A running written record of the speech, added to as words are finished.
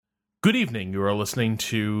Good evening. You are listening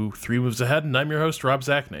to Three Moves Ahead, and I'm your host, Rob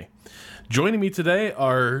Zachney. Joining me today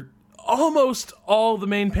are almost all the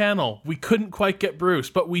main panel. We couldn't quite get Bruce,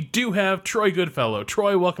 but we do have Troy Goodfellow.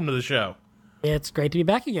 Troy, welcome to the show. It's great to be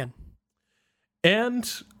back again.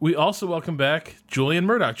 And we also welcome back Julian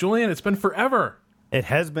Murdoch. Julian, it's been forever. It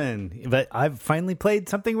has been, but I've finally played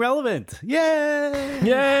something relevant. Yay!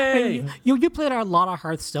 Yay! You played a lot of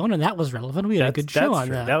Hearthstone, and that was relevant. We had a good show on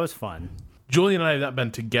that. That was fun. Julian and I have not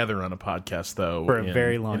been together on a podcast, though. For a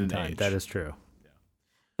very long time. That is true.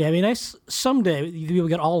 Yeah, I mean, nice someday we will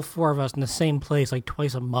get all four of us in the same place, like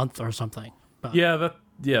twice a month or something. But,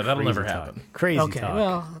 that'll never happen. Crazy okay, talk.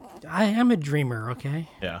 well, I am a dreamer, okay?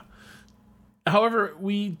 Yeah. However,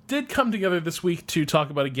 we did come together this week to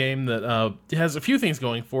talk about a game that has a few things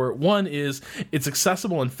going for it. One is it's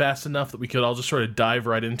accessible and fast enough that we could all just sort of dive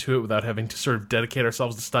right into it without having to sort of dedicate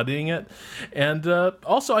ourselves to studying it. And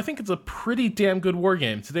also, I think it's a pretty damn good war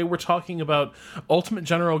game. Today we're talking about Ultimate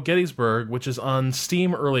General Gettysburg, which is on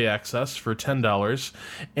Steam Early Access for $10,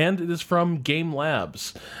 and it is from Game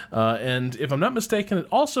Labs. And if I'm not mistaken, it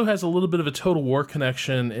also has a little bit of a Total War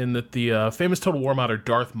connection in that the famous Total War modder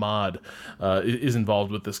Darth Mod is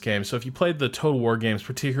involved with this game. So if you played the Total War games,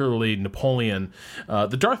 particularly Napoleon,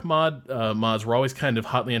 the Darth mods were always kind of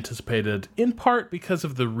hotly anticipated, in part because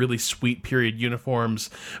of the really sweet period uniforms,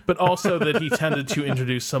 but also that he tended to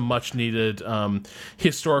introduce some much needed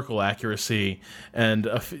historical accuracy and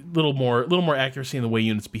a little more accuracy in the way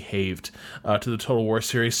units behaved to the Total War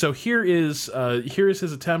series. So here is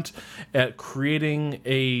his attempt at creating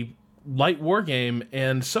a light war game,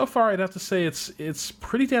 and so far I'd have to say it's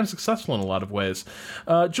pretty damn successful in a lot of ways.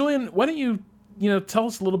 Julian, why don't you tell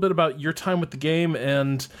us a little bit about your time with the game,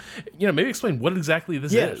 and maybe explain what exactly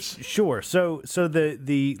this is. Sure. So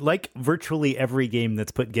the like virtually every game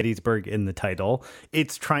that's put Gettysburg in the title,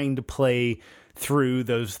 it's trying to play through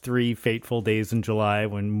those 3 fateful days in July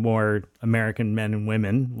when more American men and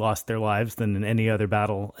women lost their lives than in any other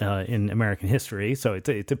battle in American history. So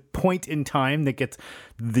it's a point in time that gets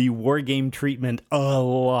the war game treatment a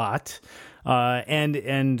lot.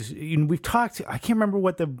 And we've talked, I can't remember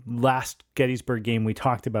what the last Gettysburg game we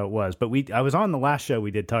talked about was, but I was on the last show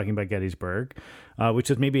we did talking about Gettysburg, which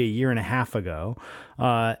was maybe a year and a half ago.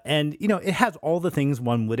 And it has all the things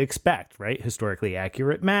one would expect, right? Historically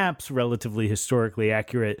accurate maps, relatively historically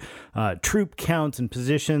accurate troop counts and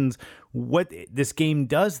positions. What this game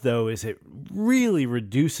does, though, is it really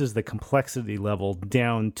reduces the complexity level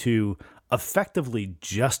down to effectively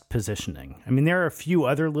just positioning. I mean, there are a few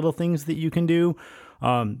other little things that you can do,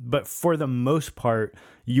 but for the most part,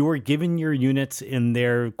 you're given your units in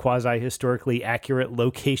their quasi-historically accurate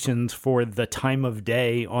locations for the time of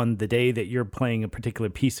day on the day that you're playing a particular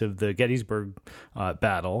piece of the Gettysburg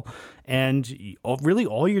battle. And really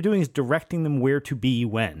all you're doing is directing them where to be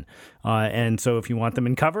when. And so if you want them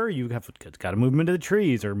in cover, you have got to move them into the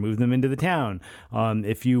trees or move them into the town.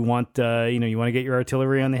 If you want, you want to get your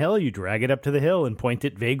artillery on the hill, you drag it up to the hill and point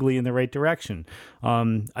it vaguely in the right direction.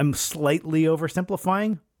 I'm slightly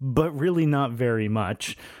oversimplifying, but really not very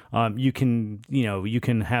much. You can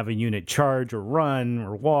have a unit charge or run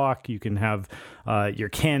or walk. You can have your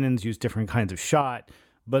cannons use different kinds of shot.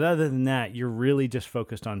 But other than that, you're really just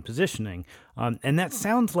focused on positioning. And that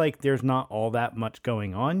sounds like there's not all that much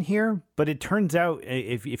going on here. But it turns out,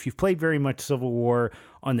 if you've played very much Civil War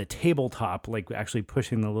on the tabletop, like actually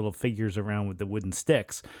pushing the little figures around with the wooden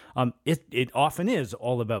sticks, it often is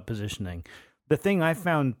all about positioning. The thing I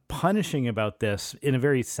found punishing about this in a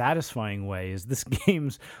very satisfying way is this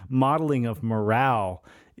game's modeling of morale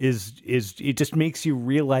is it just makes you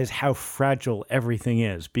realize how fragile everything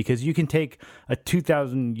is, because you can take a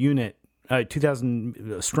 2,000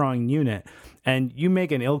 strong unit and you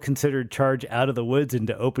make an ill-considered charge out of the woods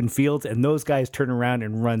into open fields, and those guys turn around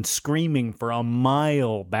and run screaming for a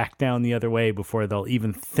mile back down the other way before they'll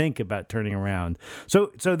even think about turning around. So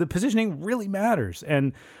the positioning really matters,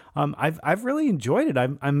 and I've really enjoyed it.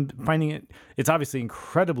 I'm finding it's obviously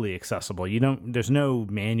incredibly accessible. There's no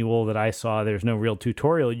manual that I saw. There's no real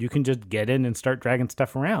tutorial. You can just get in and start dragging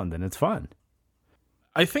stuff around, and it's fun.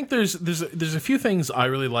 I think there's a few things I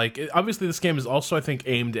really like. Obviously, this game is also, I think,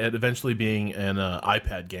 aimed at eventually being an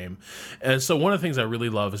iPad game. And so one of the things I really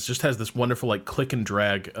love is just has this wonderful like click and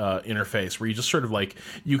drag interface where you just sort of like,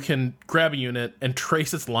 you can grab a unit and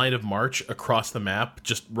trace its line of march across the map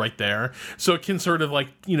just right there. So it can sort of like,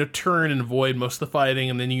 turn and avoid most of the fighting,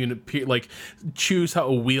 and then you can like choose how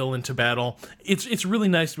to wheel into battle. It's really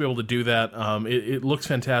nice to be able to do that. It looks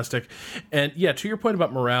fantastic. And yeah, to your point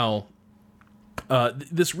about morale,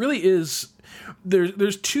 this really is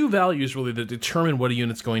there's two values really that determine what a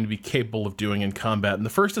unit's going to be capable of doing in combat. And the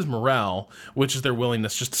first is morale, which is their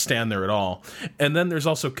willingness just to stand there at all. And then there's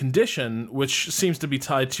also condition, which seems to be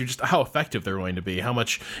tied to just how effective they're going to be, how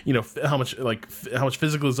much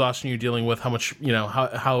physical exhaustion you're dealing with, how much,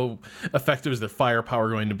 how effective is their firepower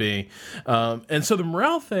going to be. And so the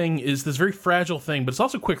morale thing is this very fragile thing, but it's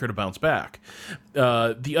also quicker to bounce back.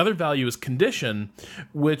 The other value is condition,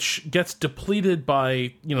 which gets depleted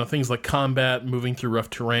by, things like combat, moving through rough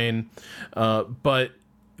terrain, but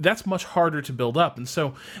that's much harder to build up. And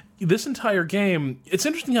so this entire game, it's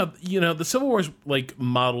interesting how, the Civil War is like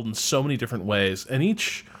modeled in so many different ways, and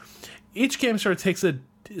each game sort of takes a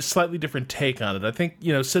slightly different take on it. I think,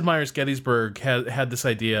 Sid Meier's Gettysburg had this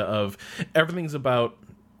idea of everything's about,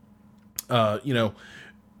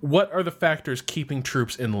 what are the factors keeping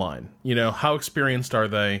troops in line? How experienced are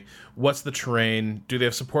they? What's the terrain? Do they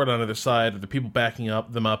have support on either side? Are the people backing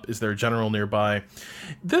them up? Is there a general nearby?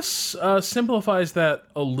 This simplifies that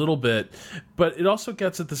a little bit, but it also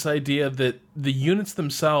gets at this idea that the units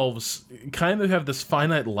themselves kind of have this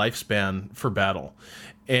finite lifespan for battle.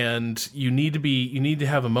 And you need to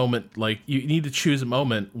have a moment, like you need to choose a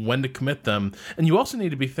moment when to commit them. And you also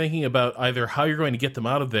need to be thinking about either how you're going to get them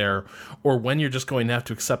out of there or when you're just going to have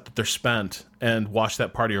to accept that they're spent and watch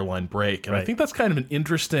that part of your line break. And I think that's kind of an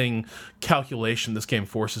interesting calculation this game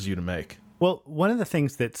forces you to make. Well, one of the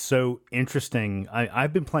things that's so interesting,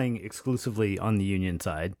 I've been playing exclusively on the Union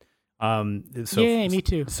side. Yeah, me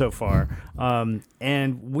too. So far.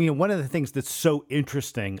 And one of the things that's so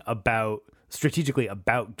interesting strategically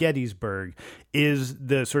about Gettysburg is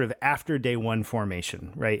the sort of after day one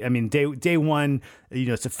formation, right? I mean, day one,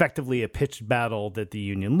 it's effectively a pitched battle that the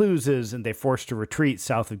Union loses, and they're forced to retreat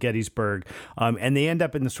south of Gettysburg, and they end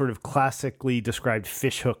up in the sort of classically described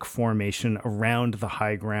fishhook formation around the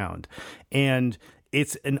high ground. And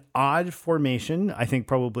it's an odd formation. I think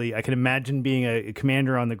probably I can imagine being a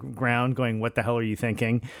commander on the ground going, what the hell are you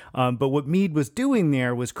thinking? But what Meade was doing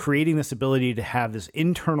there was creating this ability to have this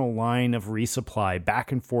internal line of resupply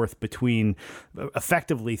back and forth between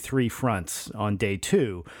effectively three fronts on day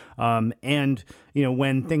two. And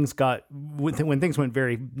when things went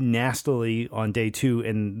very nastily on day two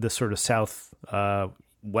in the sort of south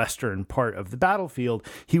western part of the battlefield,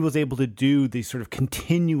 he was able to do the sort of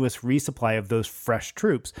continuous resupply of those fresh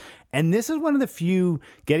troops. And this is one of the few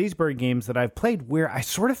Gettysburg games that I've played where I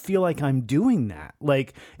sort of feel like I'm doing that.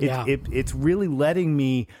 Like it's really letting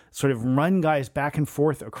me sort of run guys back and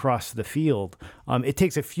forth across the field. It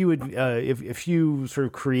takes a few sort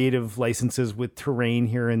of creative licenses with terrain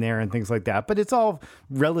here and there and things like that, but it's all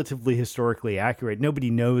relatively historically accurate. Nobody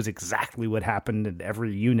knows exactly what happened in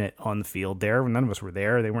every unit on the field there. None of us were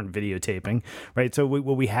there. They weren't videotaping, right? So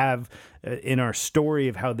what we have in our story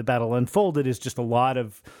of how the battle unfolded is just a lot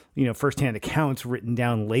of firsthand accounts written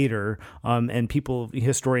down later, and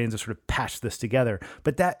historians have sort of patched this together.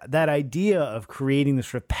 But that idea of creating this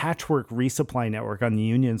sort of patchwork resupply network on the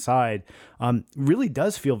Union side really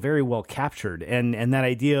does feel very well captured, and that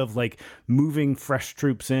idea of like moving fresh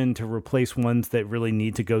troops in to replace ones that really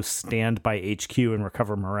need to go stand by HQ and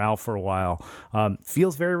recover morale for a while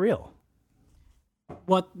feels very real.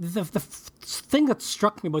 What the thing that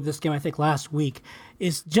struck me about this game, I think, last week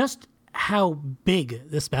is just how big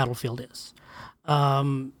this battlefield is.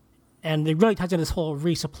 And it really ties into this whole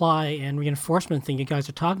resupply and reinforcement thing you guys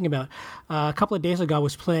are talking about. A couple of days ago, I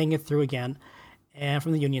was playing it through again, and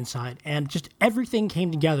from the Union side, and just everything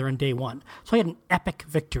came together on day one. So I had an epic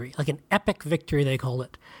victory, they called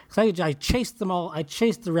it. Because I chased them all, I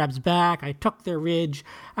chased the Rebs back, I took their ridge,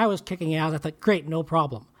 I was kicking ass, I thought, great, no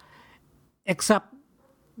problem. Except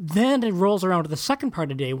then it rolls around to the second part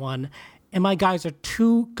of day one, and my guys are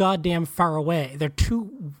too goddamn far away. They're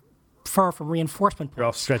too far from reinforcement points. They're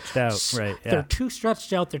all stretched out, right? Yeah. They're too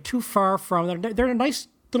stretched out. They're too far from. They're in a nice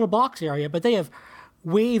little box area, but they have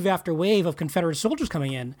wave after wave of Confederate soldiers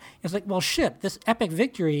coming in. It's like, well, shit, this epic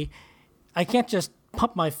victory, I can't just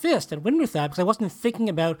pump my fist and win with that because I wasn't thinking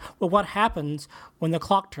about, well, what happens when the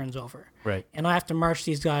clock turns over. Right. And I have to march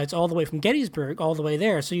these guys all the way from Gettysburg all the way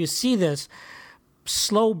there. So you see this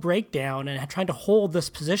slow breakdown and trying to hold this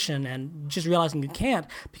position and just realizing you can't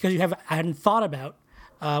because I hadn't thought about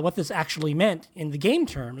what this actually meant in the game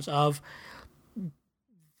terms of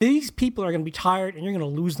these people are going to be tired and you're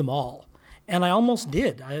going to lose them all. And I almost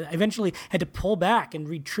did. I eventually had to pull back and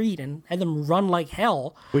retreat and had them run like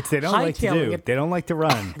hell. Which they don't like to do. They don't like to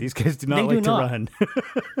run. These guys do not like to run.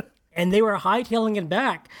 And they were hightailing it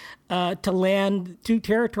back to land to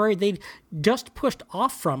territory they'd just pushed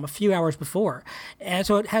off from a few hours before. And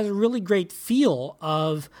so it has a really great feel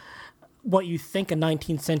of what you think a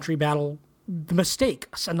 19th century battle the mistake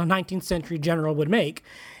a 19th century general would make.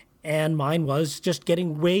 And mine was just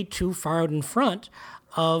getting way too far out in front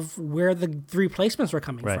of where the replacements were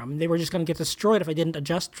coming from. They were just going to get destroyed if I didn't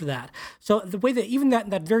adjust for that. So the way that even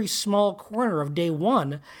that very small corner of day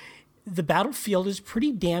one, the battlefield is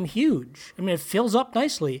pretty damn huge. I mean, it fills up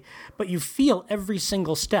nicely, but you feel every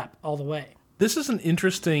single step all the way. This is an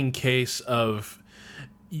interesting case of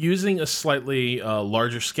using a slightly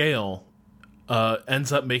larger scale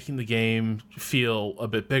ends up making the game feel a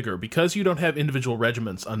bit bigger. Because you don't have individual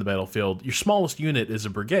regiments on the battlefield, your smallest unit is a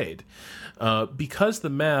brigade. Because the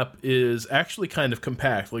map is actually kind of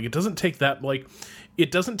compact, like it doesn't take that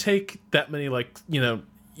many, like, you know,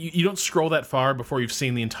 you don't scroll that far before you've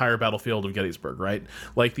seen the entire battlefield of Gettysburg, right?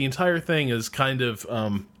 Like the entire thing is kind of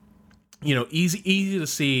easy to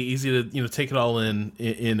see, easy to, you know, take it all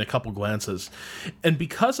in a couple glances. And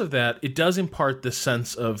because of that, it does impart this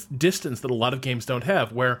sense of distance that a lot of games don't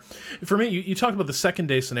have, where, for me, you talked about the second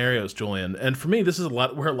day scenarios, Julian, and for me, this is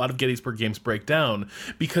where a lot of Gettysburg games break down,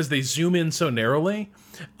 because they zoom in so narrowly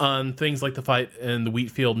on things like the fight in the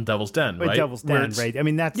wheat field and Devil's Den, right? Devil's Den, right? I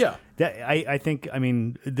mean, I think,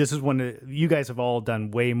 this is one of, you guys have all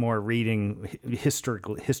done way more reading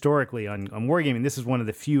historically on wargaming. This is one of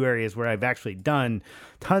the few areas where I've actually done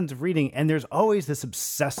tons of reading, and there's always this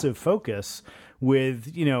obsessive focus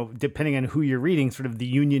with, you know, depending on who you're reading, sort of the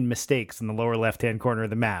Union mistakes in the lower left-hand corner of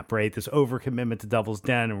the map, right? This overcommitment to Devil's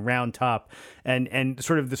Den and Round Top, and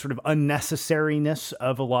sort of the sort of unnecessariness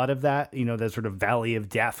of a lot of that, you know, that sort of valley of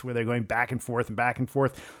death where they're going back and forth,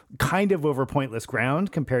 kind of over pointless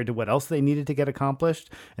ground compared to what else they needed to get accomplished.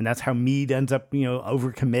 And that's how Meade ends up, you know,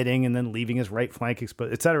 overcommitting and then leaving his right flank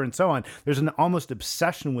exposed, et cetera, and so on. There's an almost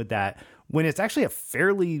obsession with that, when it's actually a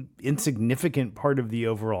fairly insignificant part of the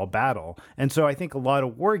overall battle. And so I think a lot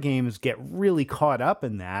of war games get really caught up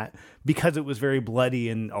in that because it was very bloody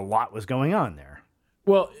and a lot was going on there.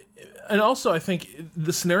 Well, and also I think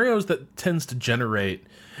the scenarios that tends to generate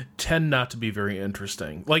tend not to be very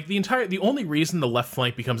interesting. Like the only reason the left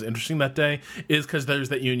flank becomes interesting that day is because there's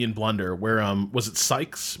that Union blunder where was it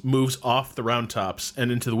Sykes moves off the Round Tops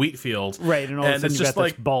and into the wheat field, right? And all of a sudden it's you just got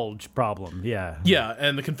like this bulge problem, yeah,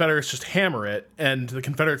 and the Confederates just hammer it, and the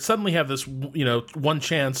Confederates suddenly have this, you know, one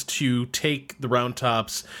chance to take the Round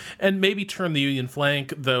Tops and maybe turn the Union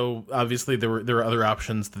flank, though obviously there were other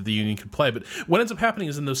options that the Union could play. But what ends up happening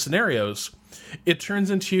is in those scenarios, it turns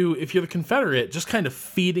into, if you're the Confederate, just kind of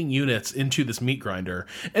feeding units into this meat grinder.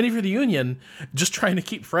 And if you're the Union, just trying to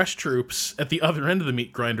keep fresh troops at the other end of the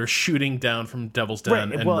meat grinder, shooting down from Devil's Den.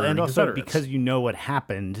 Right. And well, and also Confederates. Because you know what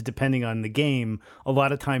happened, depending on the game, a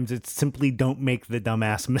lot of times it's simply don't make the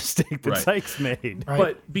dumbass mistake that Sykes made. Right.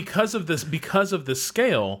 But because of this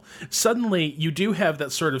scale, suddenly you do have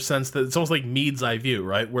that sort of sense that it's almost like Meade's eye view,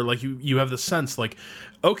 right? Where like you have the sense like,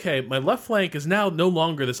 okay, my left flank is now no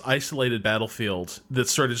longer this isolated battlefield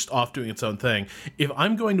that's sort of just off doing its own thing. If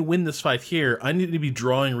I'm going to win this fight here, I need to be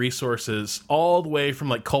drawing resources all the way from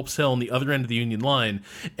like Culp's Hill on the other end of the Union line,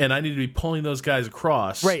 and I need to be pulling those guys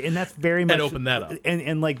across. Right, and that's very much... And open that up.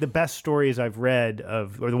 And like the best stories I've read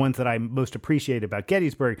of, or the ones that I most appreciate about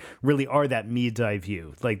Gettysburg, really are that Meade's eye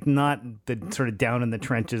view. Like not the sort of down in the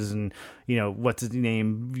trenches and, you know, what's his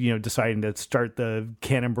name, you know, deciding to start the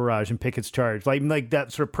cannon barrage and Pickett's charge. Like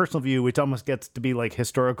that sort of personal view, which almost gets to be like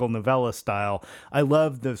historical novella style. I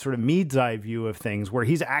love the sort of Meade's eye view of things where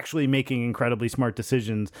he's actually making incredibly smart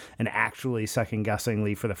decisions and actually second guessing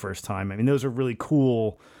Lee for the first time. I mean, those are really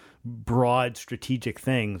cool, broad strategic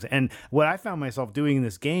things. And what I found myself doing in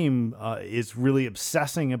this game is really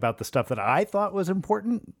obsessing about the stuff that I thought was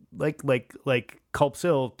important. Like Culp's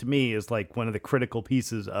Hill to me is like one of the critical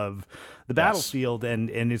pieces of the battlefield, and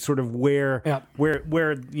it's sort of where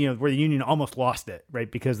you know, where the Union almost lost it,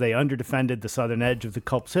 right? Because they underdefended the southern edge of the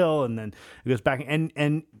Culp's Hill, and then it goes back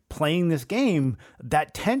and playing this game,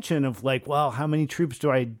 that tension of like, well, how many troops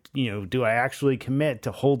do I actually commit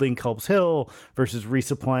to holding Culp's Hill versus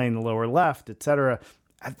resupplying the lower left, etc.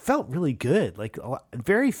 I felt really good. Like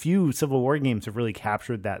very few Civil War games have really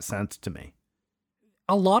captured that sense to me.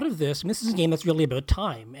 A lot of this, and this is a game that's really about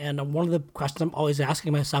time, and one of the questions I'm always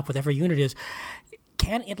asking myself with every unit is,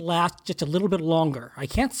 can it last just a little bit longer? I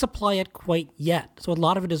can't supply it quite yet. So a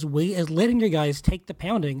lot of it is letting your guys take the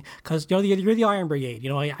pounding, because you're the Iron Brigade. You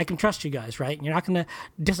know, I can trust you guys, right? And you're not going to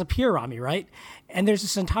disappear on me, right? And there's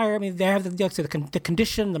this entire, I mean, they have the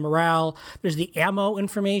condition, the morale. There's the ammo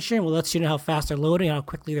information. Well, lets you know how fast they're loading, how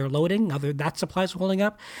quickly they're loading, how that supply's holding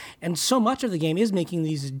up. And so much of the game is making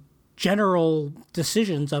these general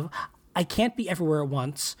decisions of, I can't be everywhere at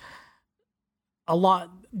once. What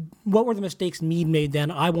were the mistakes Meade made then?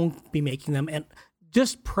 I won't be making them. And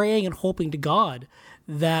just praying and hoping to God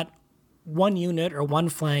that one unit or one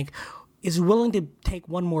flank is willing to take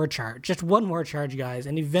one more charge, just one more charge, guys,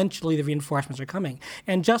 and eventually the reinforcements are coming.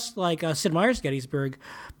 And just like Sid Meier's Gettysburg,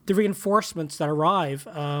 the reinforcements that arrive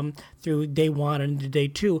through day one and into day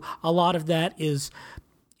two, a lot of that is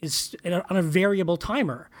on a variable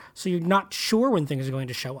timer, so you're not sure when things are going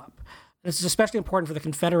to show up. This is especially important for the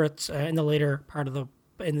Confederates in the later part of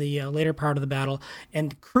the battle,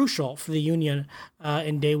 and crucial for the Union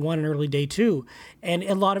in day one and early day two. And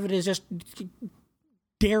a lot of it is just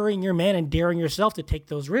daring your men and daring yourself to take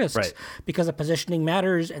those risks, right, because the positioning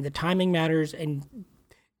matters and the timing matters, and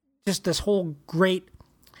just this whole great.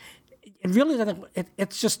 It really doesn't.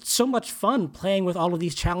 It's just so much fun playing with all of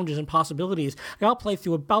these challenges and possibilities. I'll play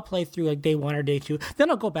through like day one or day two,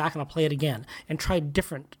 then I'll go back and I'll play it again and try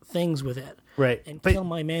different things with it. Right, and kill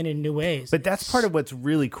my men in new ways. But that's part of what's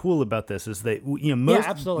really cool about this is that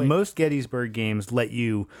most Gettysburg games let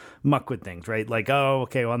you muck with things, right? Like, oh,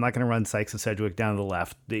 okay, well, I'm not going to run Sykes and Sedgwick down to the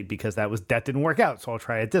left because that didn't work out, so I'll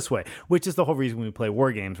try it this way. Which is the whole reason we play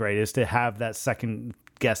war games, right? Is to have that second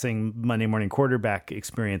guessing Monday morning quarterback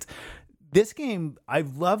experience. This game, I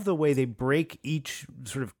love the way they break each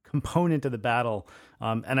sort of component of the battle.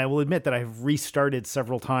 And I will admit that I've restarted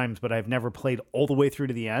several times, but I've never played all the way through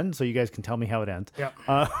to the end. So you guys can tell me how it ends. Yeah.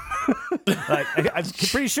 I'm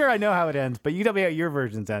pretty sure I know how it ends, but you tell me how your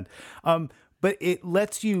versions end. But it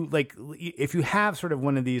lets you, like, if you have sort of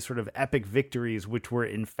one of these sort of epic victories, which were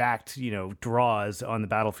in fact, draws on the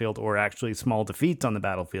battlefield or actually small defeats on the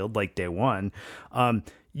battlefield, like day one,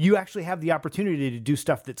 you actually have the opportunity to do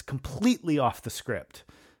stuff that's completely off the script.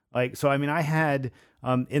 Like, so, I mean, I had,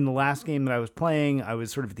 in the last game that I was playing, I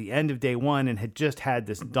was sort of at the end of day one and had just had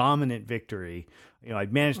this dominant victory.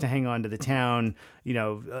 I'd managed to hang on to the town,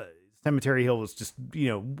 Cemetery Hill was just,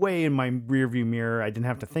 way in my rearview mirror. I didn't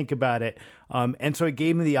have to think about it. And so it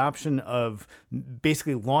gave me the option of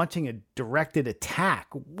basically launching a directed attack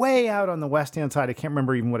way out on the west-hand side. I can't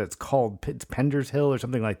remember even what it's called. It's Pender's Hill or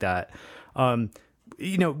something like that.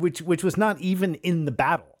 Which was not even in the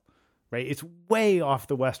battle. Right, it's way off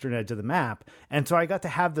the western edge of the map, and so I got to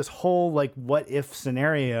have this whole like what if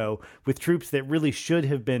scenario with troops that really should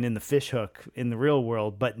have been in the fishhook in the real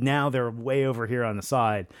world, but now they're way over here on the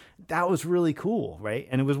side. That was really cool, right?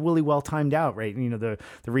 And it was really well timed out, right? The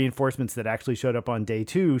reinforcements that actually showed up on day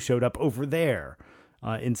two showed up over there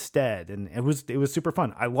instead, and it was super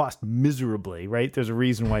fun. I lost miserably, right? There's a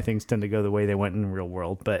reason why things tend to go the way they went in the real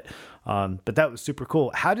world, but that was super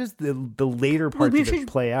cool. How does the later parts of it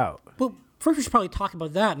play out? Well, first we should probably talk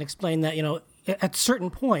about that and explain that at certain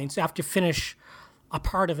points after you finish a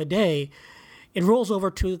part of a day, it rolls over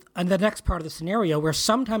to the next part of the scenario where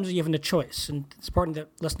sometimes you're given a choice, and it's important that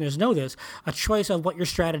listeners know this, a choice of what your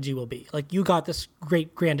strategy will be. Like, you got this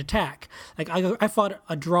great grand attack. Like, I fought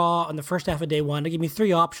a draw on the first half of day one. They gave me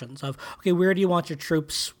three options of, okay, where do you want your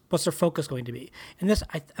troops? What's their focus going to be? And this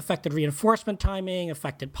affected reinforcement timing,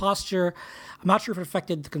 affected posture. I'm not sure if it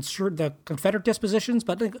affected the Confederate dispositions,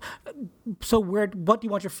 but so what do you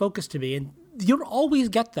want your focus to be? And you don't always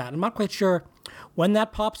get that. I'm not quite sure when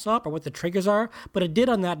that pops up or what the triggers are, but it did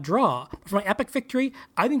on that draw. For my epic victory,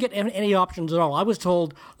 I didn't get any options at all. I was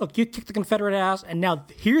told, look, you kicked the Confederate ass, and now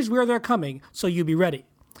here's where they're coming, so you be ready.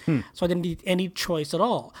 So I didn't need any choice at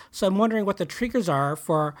all. So I'm wondering what the triggers are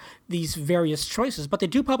for these various choices, but they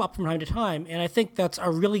do pop up from time to time, and I think that's a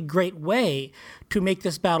really great way to make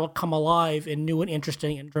this battle come alive in new and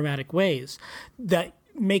interesting and dramatic ways that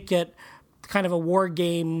make it kind of a war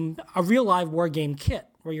game, a real live war game kit,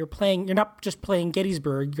 where you're not just playing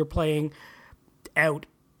Gettysburg, you're playing out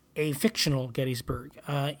a fictional Gettysburg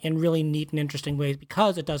in really neat and interesting ways,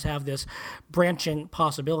 because it does have this branching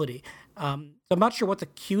possibility. So I'm not sure what the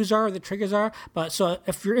cues are, the triggers are, but so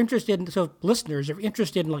if you're interested, listeners, if you're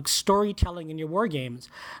interested in like storytelling in your war games,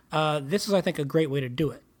 this is, I think, a great way to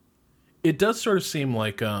do it. It does sort of seem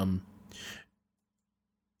like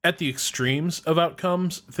at the extremes of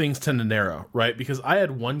outcomes, things tend to narrow, right? Because I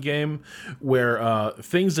had one game where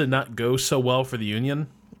things did not go so well for the Union.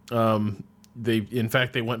 They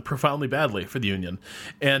went profoundly badly for the Union.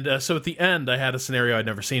 And so at the end, I had a scenario I'd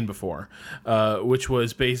never seen before, which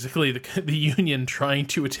was basically the Union trying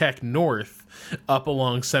to attack north up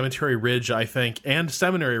along Cemetery Ridge, I think, and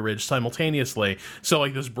Seminary Ridge simultaneously. So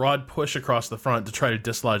like this broad push across the front to try to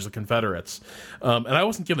dislodge the Confederates. And I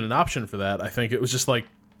wasn't given an option for that. I think it was just like...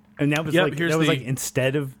 And that was like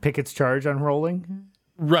instead of Pickett's charge unrolling?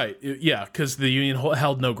 Right. Yeah, because the Union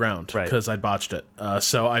held no ground Right. because I botched it.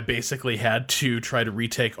 So I basically had to try to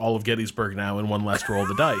retake all of Gettysburg now in one last roll of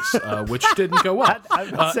the dice, which didn't go well.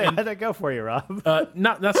 How'd that go for you, Rob?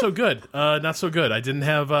 Not so good. Not so good. I didn't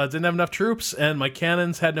have enough troops, and my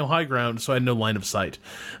cannons had no high ground, so I had no line of sight.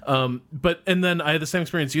 And then I had the same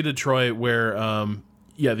experience you did, Troy, where the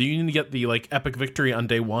Union get the like epic victory on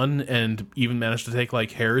day one, and even managed to take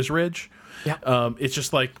like Harris Ridge. Yeah. It's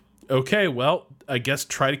just like, okay, well, I guess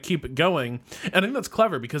try to keep it going. And I think that's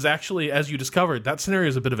clever because actually, as you discovered, that scenario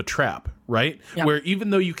is a bit of a trap, right? Yeah. Where even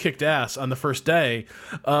though you kicked ass on the first day,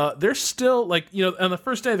 there's still, like, on the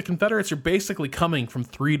first day, the Confederates are basically coming from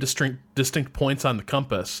three distinct points on the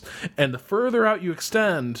compass. And the further out you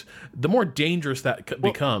extend, the more dangerous that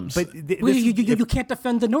becomes. But you can't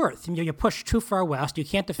defend the north. You push too far west, you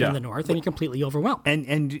can't defend the north, and you're completely overwhelmed.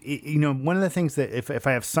 And one of the things that if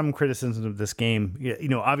I have some criticism of this game,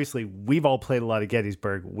 obviously we've all played a lot of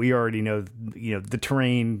Gettysburg. We already know the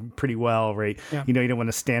terrain pretty well, right? Yeah. You don't want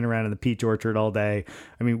to stand around in the peach orchard all day.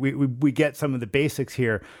 I mean, we get some of the basics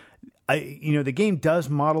here. The game does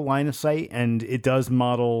model line of sight, and it does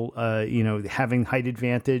model, having height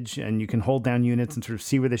advantage, and you can hold down units and sort of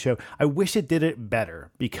see where they show. I wish it did it better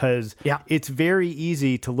because it's very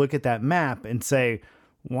easy to look at that map and say,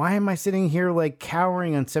 why am I sitting here like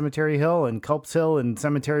cowering on Cemetery Hill and Culp's Hill and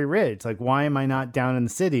Cemetery Ridge? Like, why am I not down in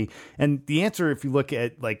the city? And the answer, if you look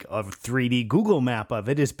at like a 3D Google map of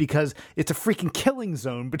it, is because it's a freaking killing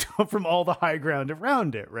zone from all the high ground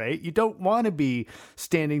around it, right? You don't want to be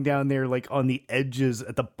standing down there like on the edges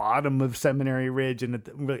at the bottom of Seminary Ridge and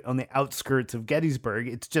on the outskirts of Gettysburg.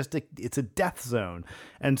 It's just it's a death zone.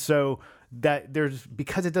 And so that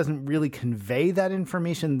because it doesn't really convey that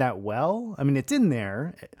information that well. I mean, it's in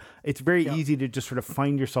there. It's very easy to just sort of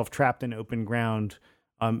find yourself trapped in open ground,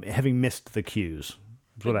 having missed the cues.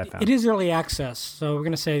 That's what I found. It is early access, so we're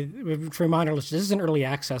going to say, to remind our listeners, this is an early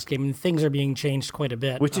access game, and things are being changed quite a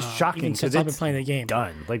bit. Which is shocking even since I've been playing the game.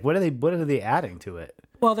 Done. Like, what are they adding to it?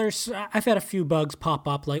 Well, I've had a few bugs pop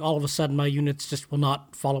up, like all of a sudden my units just will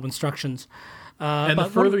not follow instructions. And the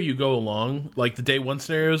further you go along, like the day one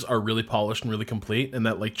scenarios are really polished and really complete, and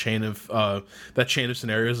that like chain of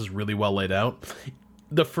scenarios is really well laid out.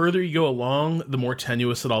 The further you go along, the more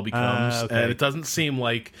tenuous it all becomes, and it doesn't seem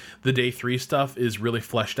like the day 3 stuff is really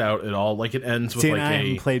fleshed out at all. Like it ends with I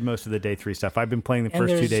haven't played most of the day 3 stuff. I've been playing the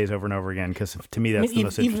first 2 days over and over again because to me that's the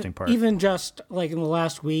most interesting part. Even just like in the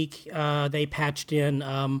last week, they patched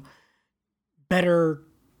in better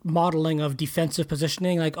modeling of defensive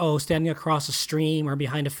positioning, like standing across a stream or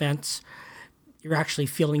behind a fence, you're actually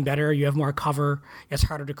feeling better, you have more cover, it's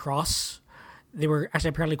harder to cross. They were actually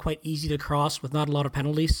apparently quite easy to cross with not a lot of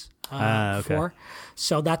penalties before,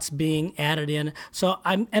 so that's being added in. So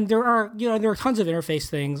there are tons of interface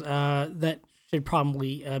things that should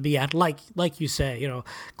probably be added, like you say,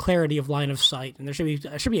 clarity of line of sight, and there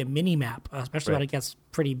should be a mini map, especially when it gets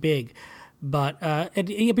pretty big. But but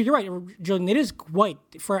you're right, Julian. It is quite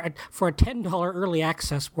for a $10 early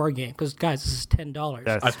access war game. Because guys, this is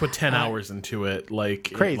 $10. I put 10 hours into it.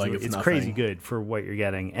 Like crazy. Like it's crazy good for what you're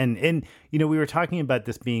getting. And we were talking about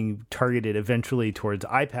this being targeted eventually towards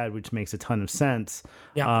iPad, which makes a ton of sense.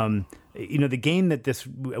 Yeah. The game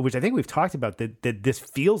which I think we've talked about, that this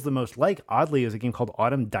feels the most like, oddly, is a game called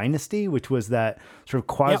Autumn Dynasty, which was that sort of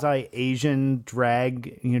quasi-Asian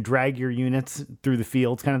drag your units through the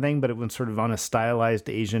fields kind of thing, but it was sort of on a stylized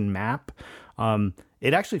Asian map.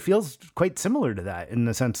 It actually feels quite similar to that in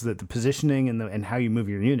the sense that the positioning and how you move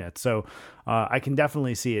your units. So I can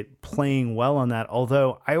definitely see it playing well on that,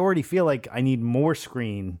 although I already feel like I need more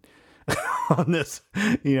screen on this,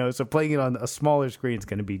 so playing it on a smaller screen is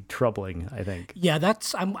going to be troubling, I think. Yeah,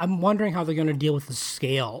 I'm wondering how they're going to deal with the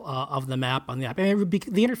scale of the map on the app. I mean, the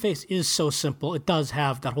interface is so simple. It does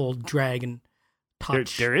have that whole drag and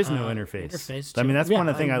touch. There is no interface. I mean, that's one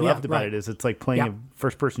of the things I loved about it is it's like playing a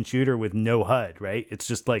first-person shooter with no HUD, right? It's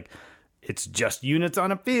just like, it's just units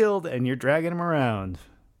on a field and you're dragging them around.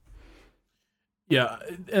 Yeah,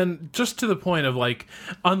 and just to the point of, like,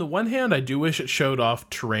 on the one hand, I do wish it showed off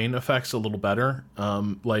terrain effects a little better.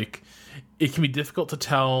 Like, it can be difficult to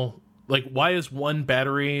tell, like, why is one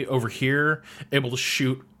battery over here able to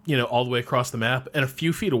shoot, all the way across the map, and a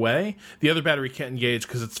few feet away, the other battery can't engage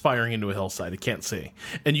because it's firing into a hillside. It can't see.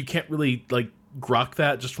 And you can't really, like, grok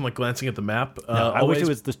that just from, like, glancing at the map. I wish it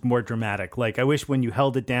was just more dramatic. Like, I wish when you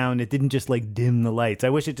held it down, it didn't just, like, dim the lights. I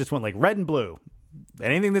wish it just went, like, red and blue.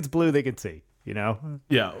 Anything that's blue, they can see. Yeah,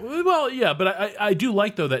 well, yeah, but I do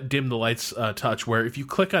like, though, that dim the lights touch, where if you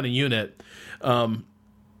click on a unit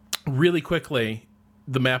really quickly,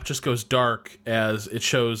 the map just goes dark as it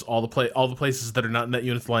shows all the places that are not in that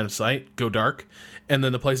unit's line of sight go dark, and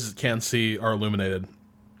then the places it can see are illuminated.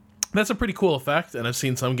 That's a pretty cool effect, and I've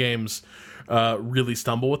seen some games really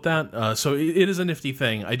stumble with that. So it is a nifty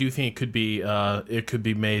thing. I do think it could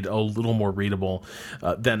be made a little more readable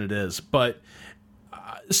than it is. But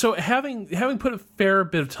so having put a fair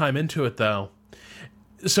bit of time into it, though.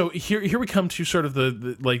 So here we come to sort of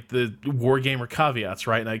the wargamer caveats,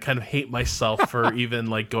 right? And I kind of hate myself for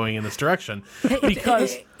even like going in this direction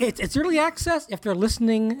because it's early access. If they're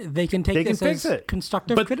listening, they can take this as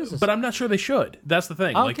constructive criticism. But I'm not sure they should. That's the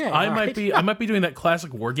thing. Okay, like I might be doing that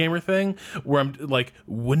classic wargamer thing where I'm like,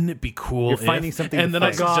 wouldn't it be cool? You're finding something, and then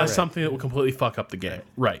I suggest something that will completely fuck up the game,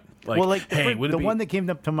 right? Like, hey, the one that came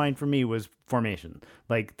up to mind for me was formation.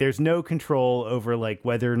 Like, there's no control over like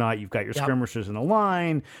whether or not you've got your skirmishers in a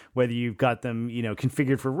line, whether you've got them,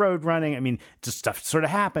 configured for road running. I mean, just stuff sort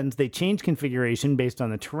of happens. They change configuration based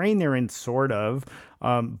on the terrain they're in, sort of.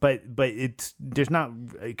 But there's not,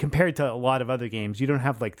 compared to a lot of other games, you don't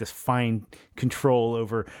have like this fine control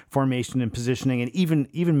over formation and positioning, and even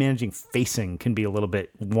managing facing can be a little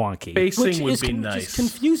bit wonky. Facing would be nice. Which is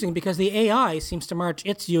confusing because the AI seems to march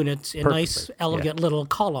its units in nice, elegant little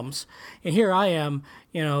columns, and here I am,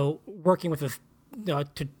 working with a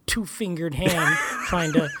two-fingered hand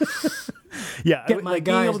trying to. Yeah, get my like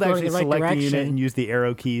being able to actually the right select direction. the unit and use the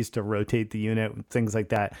arrow keys to rotate the unit, things like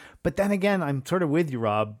that. But then again, I'm sort of with you,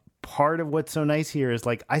 Rob. Part of what's so nice here is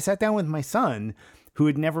like I sat down with my son, who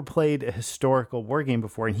had never played a historical war game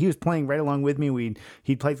before, and he was playing right along with me.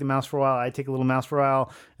 He'd play the mouse for a while, I'd take a little mouse for a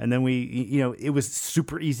while, and then it was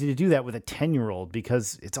super easy to do that with a 10-year-old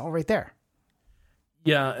because it's all right there.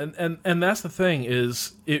 Yeah, and that's the thing,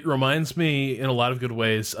 is it reminds me in a lot of good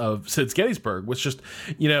ways of Sid's Gettysburg, which just,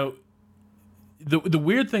 the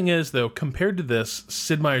weird thing is, though, compared to this,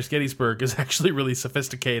 Sid Meier's Gettysburg is actually really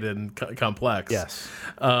sophisticated and complex. Yes.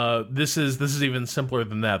 This is even simpler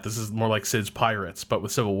than that. This is more like Sid's Pirates, but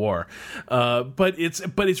with Civil War. But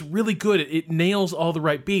it's really good. It nails all the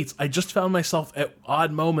right beats. I just found myself at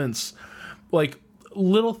odd moments, like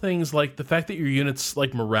little things like the fact that your unit's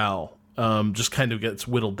like morale just kind of gets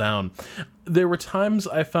whittled down. There were times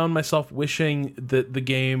I found myself wishing that the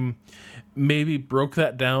game maybe broke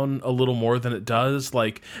that down a little more than it does.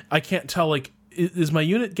 Like, I can't tell, like, is my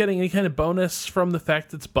unit getting any kind of bonus from the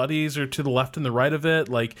fact its buddies are to the left and the right of it?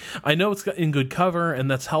 Like, I know it's in good cover and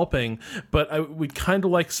that's helping, but I would kind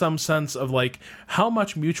of like some sense of like how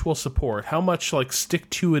much mutual support, how much like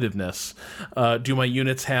stick-to-itiveness do my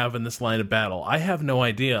units have in this line of battle? I have no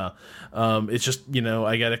idea. It's just,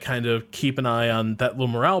 I got to kind of keep an eye on that little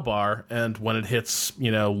morale bar, and when it hits,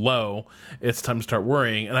 low, it's time to start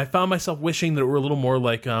worrying. And I found myself wishing that it were a little more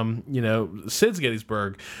like, Sid's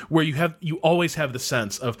Gettysburg, where you always have the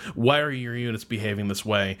sense of, why are your units behaving this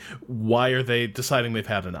way? Why are they deciding they've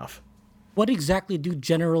had enough? What exactly do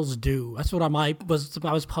generals do? That's what I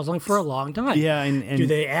was puzzling for a long time. Yeah, and do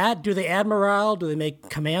they add morale? Do they make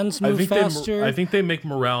commands move faster? I think they make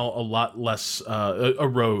morale a lot less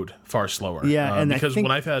erode far slower. Yeah, and because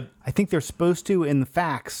I think they're supposed to, in the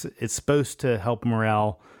facts, it's supposed to help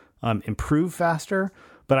morale improve faster.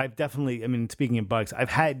 But I've definitely, speaking of bugs,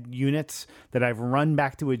 I've had units that I've run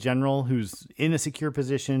back to a general who's in a secure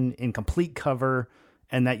position, in complete cover,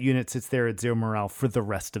 and that unit sits there at 0 morale for the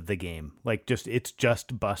rest of the game. Like, it's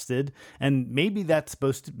just busted. And maybe that's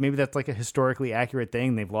like a historically accurate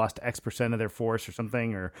thing. They've lost X% of their force or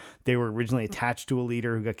something, or they were originally attached to a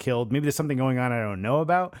leader who got killed. Maybe there's something going on I don't know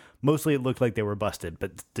about. Mostly it looked like they were busted,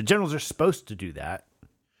 but the generals are supposed to do that.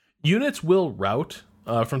 Units will rout.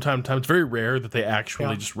 From time to time. It's very rare that they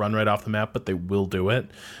actually just run right off the map, but they will do it.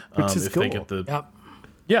 Which is if cool. They get the...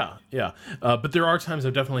 Yep. Yeah. But there are times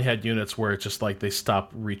I've definitely had units where it's just like they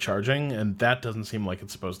stop recharging, and that doesn't seem like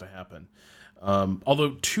it's supposed to happen.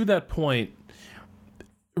 Although, to that point,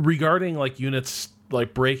 regarding like units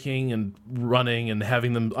like breaking and running and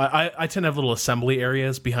having them, I tend to have little assembly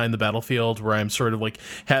areas behind the battlefield where I'm sort of like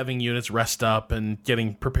having units rest up and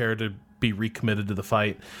getting prepared to be recommitted to the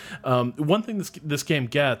fight. One thing this game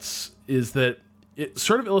gets is that it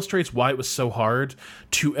sort of illustrates why it was so hard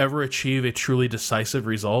to ever achieve a truly decisive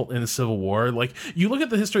result in the Civil War. Like, you look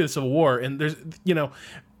at the history of the Civil War, and there's,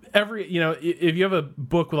 if you have a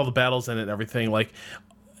book with all the battles in it and everything, like,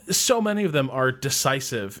 so many of them are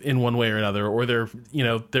decisive in one way or another, or they're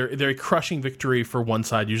a crushing victory for one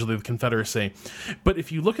side, usually the Confederacy. But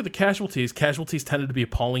if you look at the casualties tended to be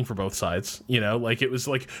appalling for both sides. Like, it was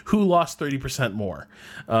like, who lost 30% more?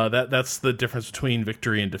 That's the difference between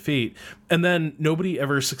victory and defeat. And then nobody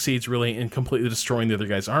ever succeeds really in completely destroying the other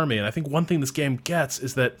guy's army. And I think one thing this game gets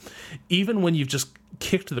is that even when you've just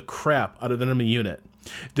kicked the crap out of an enemy unit,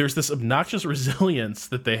 there's this obnoxious resilience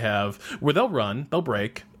that they have where they'll run, they'll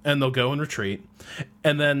break, and they'll go and retreat.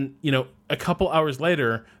 And then, a couple hours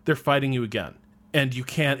later, they're fighting you again. And you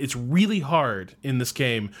can't, it's really hard in this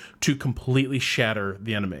game to completely shatter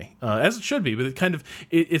the enemy, as it should be, but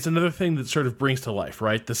it's another thing that sort of brings to life,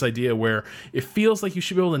 right? This idea where it feels like you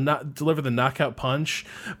should be able to not deliver the knockout punch,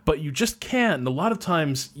 but you just can't. And a lot of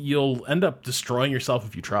times you'll end up destroying yourself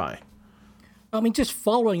if you try. I mean, just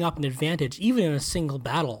following up an advantage, even in a single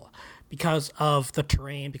battle, because of the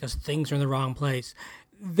terrain, because things are in the wrong place.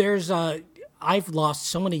 I've lost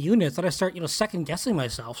so many units that I start, second guessing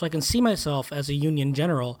myself. So I can see myself as a Union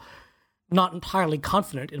general, not entirely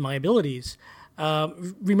confident in my abilities,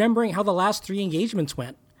 remembering how the last 3 engagements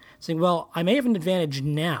went, saying, well, I may have an advantage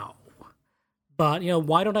now, but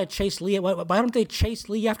why don't I chase Lee? Why don't they chase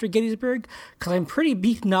Lee after Gettysburg? Because I'm pretty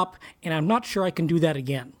beaten up, and I'm not sure I can do that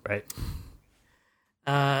again. Right.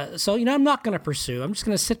 So I'm not going to pursue. I'm just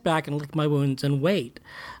going to sit back and lick my wounds and wait.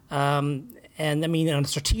 And I mean, on a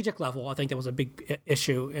strategic level, I think that was a big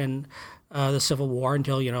issue in the Civil War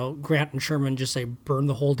until, Grant and Sherman just say, burn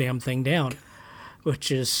the whole damn thing down,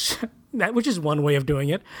 which is one way of doing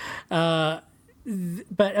it. But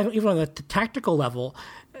even on the tactical level,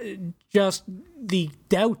 just the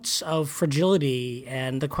doubts of fragility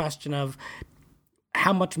and the question of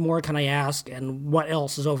how much more can I ask and what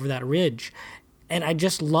else is over that ridge. And I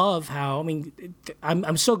just love how,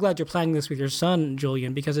 I'm so glad you're playing this with your son,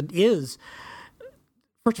 Julian, because it is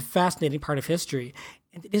such a fascinating part of history.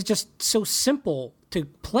 And it is just so simple to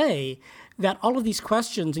play that all of these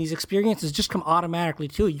questions and these experiences just come automatically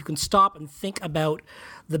to you. You can stop and think about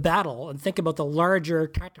the battle and think about the larger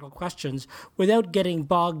tactical questions without getting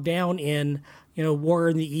bogged down in, War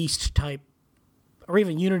in the East type, or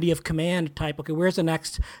even unity of command type. Okay, where's the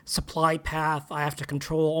next supply path I have to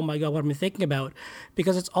control? Oh my God, what am I thinking about?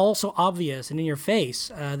 Because it's all so obvious and in your face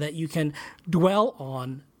that you can dwell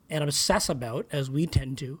on and obsess about, as we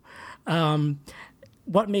tend to,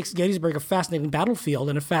 what makes Gettysburg a fascinating battlefield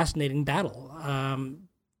and a fascinating battle. And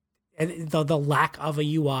the lack of a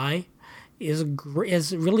UI is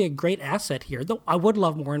really a great asset here. Though I would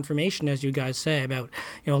love more information, as you guys say, about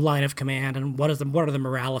line of command and what are the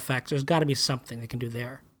morale effects. There's got to be something they can do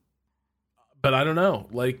there. But I don't know.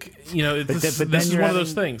 This is one of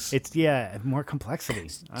those things. It's more complexity.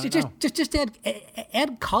 Just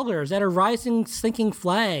add colors, add a rising, sinking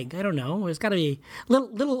flag. I don't know. There's got to be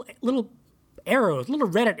little arrows, little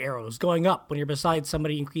Reddit arrows going up when you're beside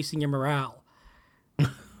somebody, increasing your morale.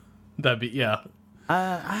 That'd be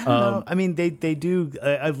I don't know. I mean, they do.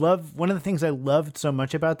 I love, one of the things I loved so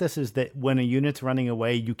much about this is that when a unit's running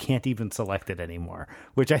away, you can't even select it anymore,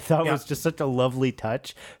 which I thought was just such a lovely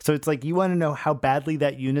touch. So it's like, you want to know how badly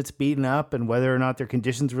that unit's beaten up and whether or not their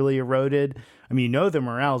conditions really eroded. I mean, their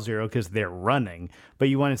morale's 0 because they're running, but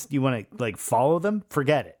you want to follow them.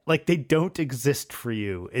 Forget it. They don't exist for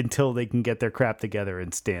you until they can get their crap together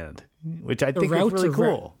and stand, which I think is really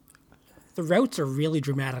cool. The routes are really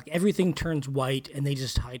dramatic. Everything turns white, and they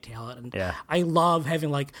just hightail it. And I love having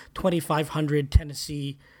 2,500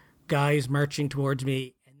 Tennessee guys marching towards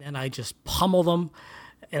me, and then I just pummel them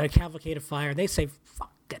in a cavalcade of fire. They say,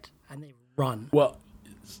 fuck it, and they run. Well,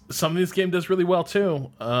 some of this game does really well, too.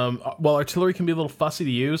 While artillery can be a little fussy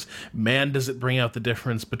to use, man, does it bring out the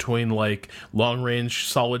difference between, long-range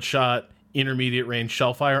solid shot, intermediate-range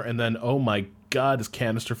shell fire, and then, oh my God, is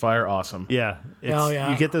canister fire awesome. Yeah.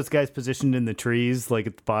 You get those guys positioned in the trees, at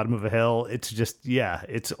the bottom of a hill. It's just,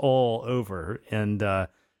 it's all over. And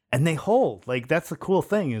they hold. That's the cool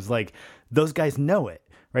thing is, those guys know it,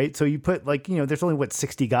 right? So you put, there's only,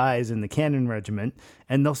 60 guys in the cannon regiment,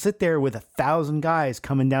 and they'll sit there with 1,000 guys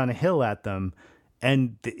coming down a hill at them,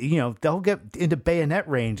 and, they'll get into bayonet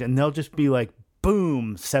range, and they'll just be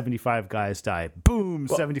boom, 75 guys die. Boom,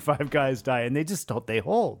 75 guys die. And they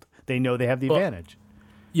hold. They know they have the advantage.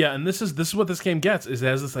 Yeah, and this is what this game gets, is it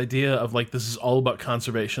has this idea of this is all about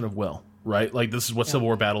conservation of will, right? This is what Civil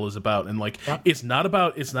War battle is about. And it's not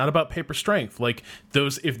about paper strength.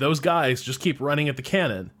 If those guys just keep running at the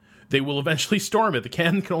cannon, they will eventually storm it. The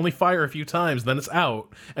cannon can only fire a few times, then it's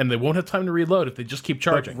out, and they won't have time to reload if they just keep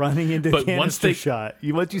charging. Running into canister shot.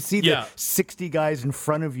 Once you see the 60 guys in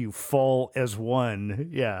front of you fall as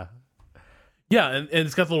one, Yeah, and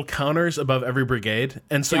it's got little counters above every brigade,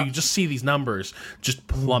 and so you just see these numbers just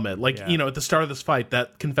plummet. At the start of this fight,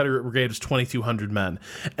 that Confederate brigade is 2,200 men,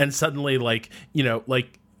 and suddenly,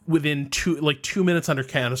 within 2 minutes under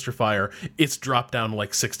canister fire, it's dropped down to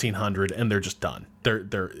 1,600, and they're just done.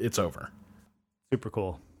 It's over. Super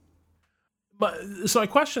cool. But so my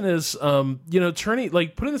question is, turning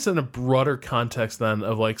like putting this in a broader context then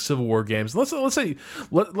of like Civil War games. Let's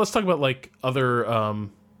talk about like other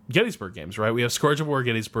Gettysburg games, right? We have Scourge of War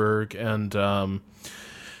Gettysburg and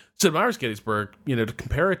Sid Meier's Gettysburg, to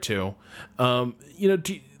compare it to. Where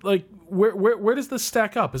does this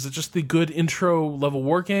stack up? Is it just the good intro level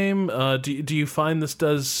war game? Do you find this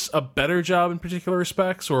does a better job in particular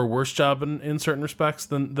respects or a worse job in certain respects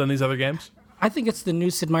than these other games? I think it's the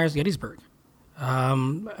new Sid Meier's Gettysburg.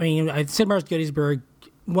 Sid Meier's Gettysburg,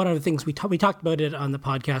 one of the things we talked about it on the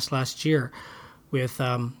podcast last year with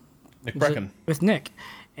Nick Brecken. With Nick.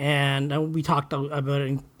 And we talked about it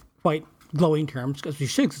in quite glowing terms because we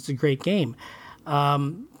should, 'cause it's a great game.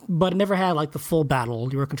 But it never had like the full battle.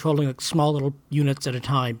 You were controlling like small little units at a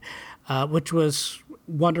time, which was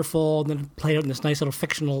wonderful. And then it played out in this nice little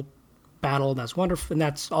fictional battle. And that's wonderful. And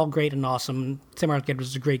that's all great and awesome. Sid Meier's Gettysburg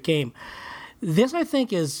is a great game. This, I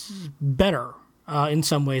think, is better in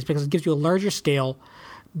some ways because it gives you a larger scale,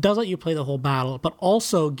 does let you play the whole battle, but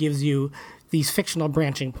also gives you these fictional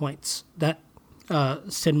branching points that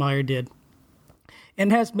Sid Meier did.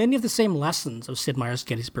 And has many of the same lessons of Sid Meier's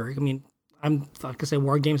Gettysburg. I mean, like I say,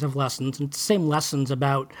 war games have lessons, and it's the same lessons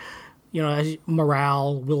about,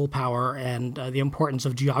 morale, willpower, and the importance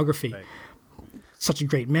of geography. Right. Such a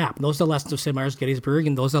great map. Those are the lessons of Sid Meier's Gettysburg,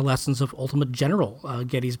 and those are the lessons of Ultimate General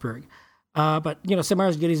Gettysburg. But Sid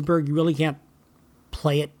Meier's Gettysburg, you really can't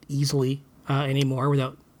play it easily anymore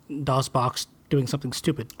without DOSBox doing something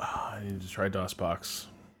stupid. I need to try DOSBox.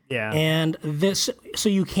 Yeah. And this, so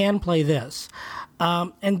you can play this.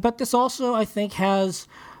 But this also, I think, has,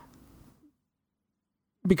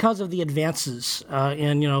 because of the advances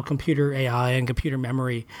in computer AI and computer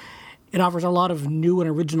memory, it offers a lot of new and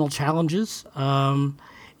original challenges.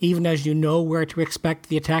 Even as you know where to expect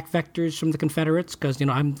the attack vectors from the Confederates, because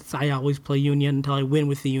I always play Union until I win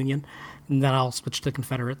with the Union, and then I'll switch to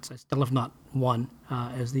Confederates. I still have not won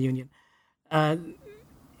as the Union. It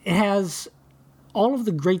has all of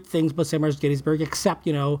the great things about Sid Meier's Gettysburg, except,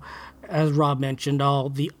 as Rob mentioned, all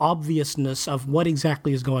the obviousness of what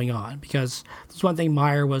exactly is going on. Because that's one thing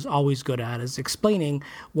Meier was always good at, is explaining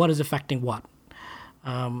what is affecting what.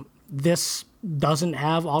 This doesn't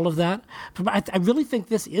have all of that. But I really think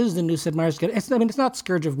this is the new Sid Meier's Gettysburg. It's not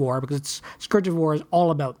Scourge of War, because Scourge of War is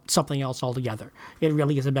all about something else altogether. It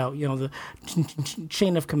really is about, the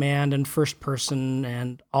chain of command and first person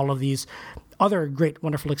and all of these other great,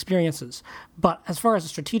 wonderful experiences. But as far as a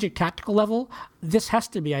strategic, tactical level, this has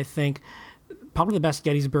to be, I think, probably the best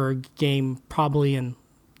Gettysburg game probably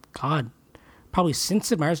since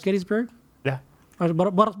Sid Meier's Gettysburg. Yeah.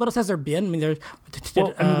 What else has there been? There's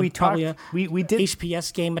we probably talked. We did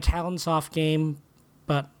HPS game, a Talonsoft game,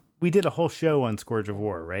 but we did a whole show on Scourge of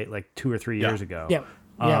War, right? Like 2 or 3 years ago. Yeah.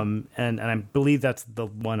 And I believe that's the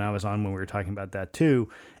one I was on when we were talking about that too.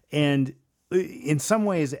 And in some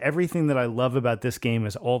ways, everything that I love about this game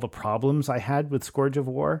is all the problems I had with Scourge of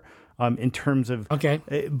War. In terms of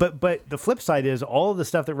but the flip side is all of the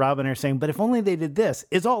stuff that Rob and I are saying, but if only they did this,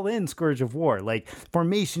 is all in Scourge of War, like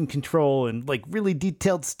formation control and like really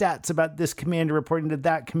detailed stats about this commander reporting to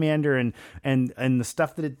that commander, and the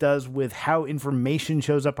stuff that it does with how information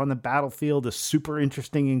shows up on the battlefield is super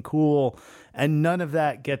interesting and cool. And none of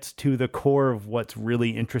that gets to the core of what's really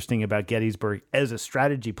interesting about Gettysburg as a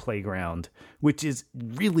strategy playground, which is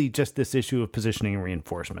really just this issue of positioning and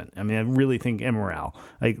reinforcement. I really think and morale.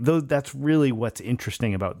 That's really what's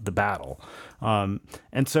interesting about the battle.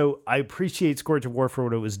 And so I appreciate Scourge of War for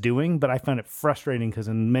what it was doing, but I found it frustrating because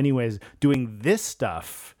in many ways doing this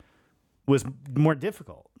stuff was more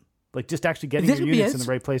difficult. Like just actually getting your units in the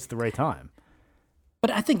right place at the right time.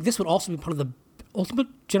 But I think this would also be part of the Ultimate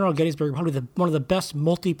General Gettysburg, probably one of the best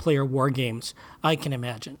multiplayer war games I can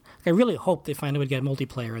imagine. I really hope they find a way to get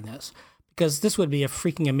multiplayer in this, because this would be a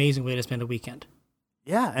freaking amazing way to spend a weekend.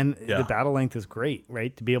 Yeah, and the battle length is great,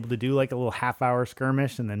 right? To be able to do like a little half-hour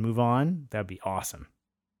skirmish and then move on, that'd be awesome.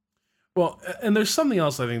 Well, and there's something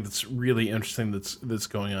else I think that's really interesting that's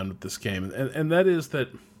going on with this game, and that is that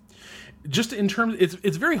just in terms,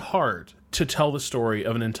 it's very hard to tell the story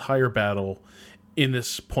of an entire battle in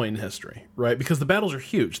this point in history, right? Because the battles are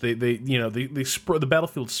huge. They the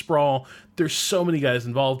battlefield sprawl. There's so many guys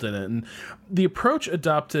involved in it, and the approach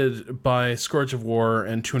adopted by Scourge of War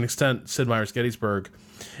and to an extent Sid Meier's Gettysburg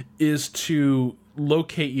is to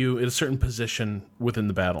locate you at a certain position within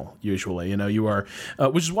the battle. Usually, you are,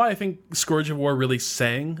 which is why I think Scourge of War really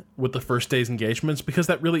sang with the first day's engagements, because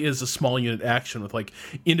that really is a small unit action with like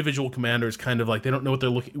individual commanders, kind of like they don't know what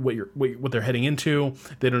they're what they're heading into.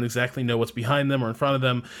 They don't exactly know what's behind them or in front of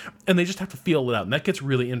them, and they just have to feel it out, and that gets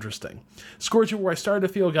really interesting. Scourge of War, I started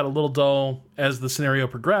to feel got a little dull as the scenario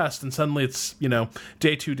progressed, and suddenly it's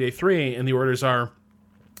day 2, day 3, and the orders are,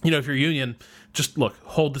 if you're Union, just look,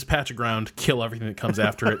 hold this patch of ground, kill everything that comes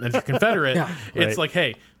after it. And if you're Confederate, it's like,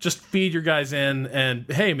 hey, just feed your guys in, and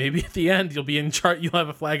hey, maybe at the end you'll be in you'll have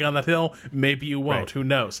a flag on that hill. Maybe you won't. Right. Who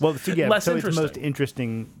knows? Well, so it's the most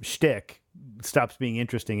interesting shtick stops being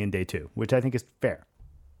interesting in day 2, which I think is fair.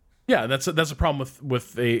 Yeah, that's a problem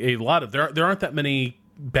with a lot of there aren't that many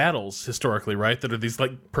battles historically, right? That are these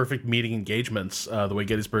like perfect meeting engagements, the way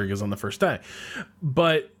Gettysburg is on the first day,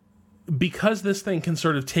 but because this thing can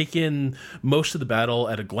sort of take in most of the battle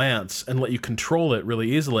at a glance and let you control it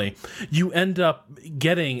really easily, you end up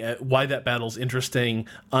getting at why that battle's interesting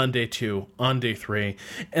on day 2, on day 3.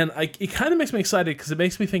 And it kind of makes me excited because it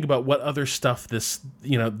makes me think about what other stuff this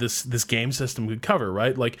game system could cover,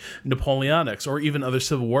 right? Like Napoleonics or even other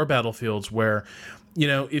Civil War battlefields where,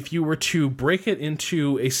 if you were to break it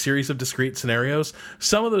into a series of discrete scenarios,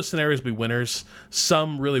 some of those scenarios would be winners,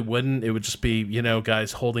 some really wouldn't. It would just be,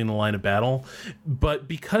 guys holding the line of battle. But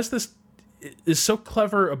because this is so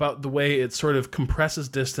clever about the way it sort of compresses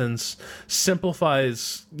distance,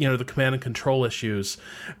 simplifies, the command and control issues,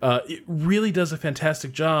 it really does a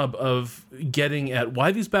fantastic job of getting at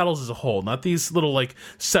why these battles as a whole, not these little like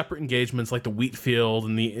separate engagements like the wheat field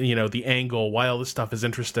and the angle, why all this stuff is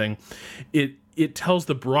interesting. It tells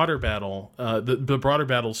the broader battle, the broader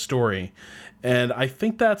battle story, and I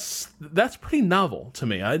think that's pretty novel to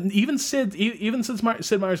me. Even Sid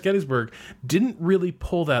Meier's Gettysburg didn't really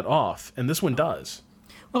pull that off, and this one does.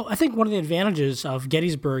 Well, I think one of the advantages of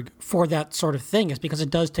Gettysburg for that sort of thing is because it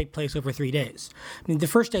does take place over 3 days. I mean, the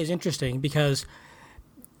first day is interesting because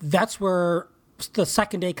that's where the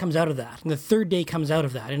second day comes out of that, and the third day comes out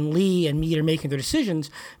of that, and Lee and Meade are making their decisions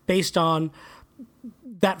based on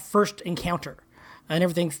that first encounter, and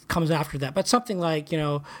everything comes after that. But something like,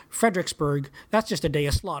 Fredericksburg, that's just a day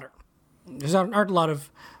of slaughter. There aren't a lot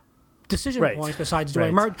of decision points besides do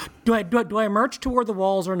I march toward the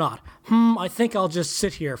walls or not? I think I'll just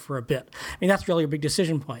sit here for a bit. I mean, that's really a big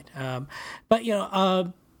decision point. But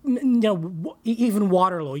even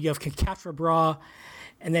Waterloo, you have Quatre Bras,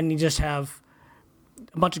 and then you just have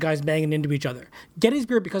a bunch of guys banging into each other.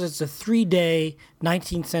 Gettysburg, because it's a 3-day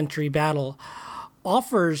 19th century battle,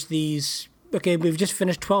 offers these, okay, we've just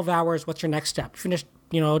finished 12 hours, what's your next step? Finished,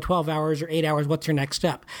 12 hours or 8 hours, what's your next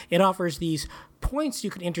step? It offers these points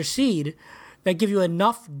you can intercede that give you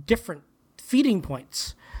enough different feeding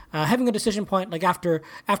points. Having a decision point like after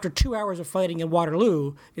 2 hours of fighting in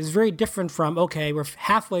Waterloo is very different from, okay, we're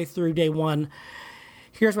halfway through day 1,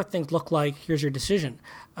 here's what things look like, here's your decision.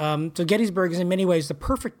 So Gettysburg is in many ways the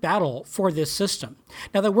perfect battle for this system.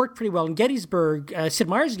 Now, that worked pretty well in Gettysburg, Sid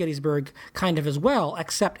Meier's Gettysburg kind of as well,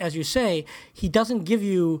 except, as you say, he doesn't give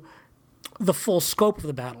you the full scope of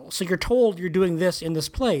the battle. So you're told you're doing this in this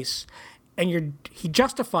place, and he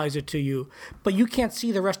justifies it to you, but you can't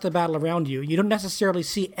see the rest of the battle around you. You don't necessarily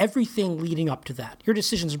see everything leading up to that. Your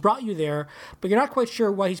decisions brought you there, but you're not quite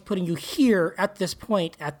sure why he's putting you here at this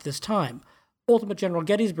point at this time. Ultimate General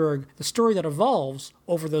Gettysburg, the story that evolves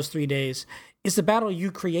over those 3 days, is the battle you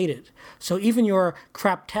created. So even your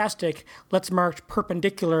craptastic, let's march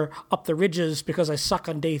perpendicular up the ridges because I suck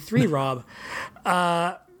on day 3, Rob,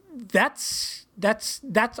 that's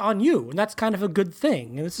on you, and that's kind of a good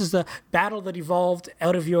thing. And this is the battle that evolved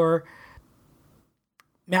out of your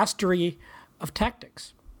mastery of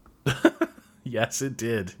tactics. Yes, it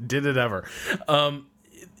did. Did it ever?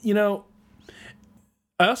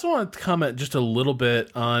 I also want to comment just a little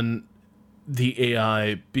bit on the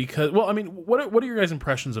AI because, what are your guys'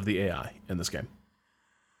 impressions of the AI in this game?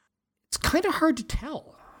 It's kind of hard to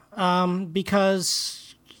tell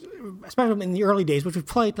because, especially in the early days, which we've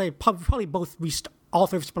probably both all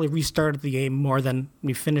three of us probably restarted the game more than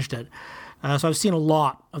we finished it. So I've seen a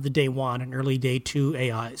lot of the day 1 and early day 2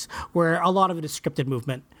 AIs, where a lot of it is scripted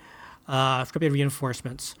movement, scripted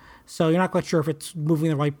reinforcements. So you're not quite sure if it's moving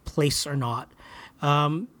in the right place or not.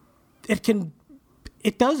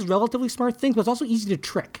 It does relatively smart things, but it's also easy to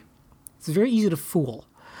trick. It's very easy to fool.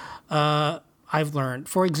 I've learned,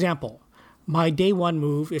 for example, my day 1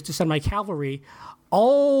 move is to send my cavalry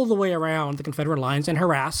all the way around the Confederate lines and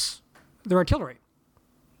harass their artillery,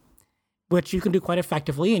 which you can do quite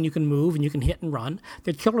effectively, and you can move and you can hit and run.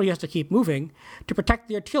 The artillery has to keep moving. To protect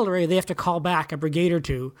the artillery, they have to call back a brigade or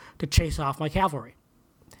two to chase off my cavalry.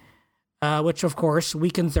 which of course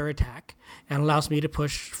weakens their attack and allows me to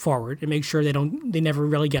push forward and make sure they never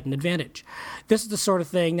really get an advantage. This is the sort of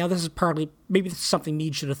thing. Now, this is maybe this is something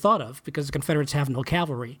Meade should have thought of, because the Confederates have no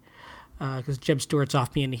cavalry, because Jeb Stuart's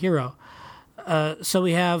off being a hero. So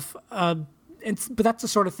we have, but that's the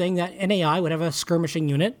sort of thing that NAI would have a skirmishing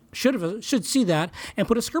unit, should see that and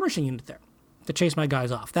put a skirmishing unit there to chase my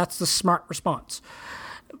guys off. That's the smart response.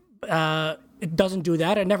 It doesn't do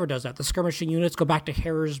that. It never does that. The skirmishing units go back to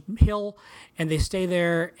Harris Hill, and they stay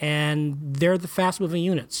there, and they're the fast-moving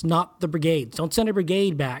units, not the brigades. Don't send a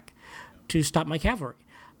brigade back to stop my cavalry.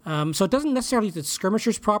 So it doesn't necessarily use its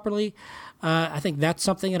skirmishers properly. I think that's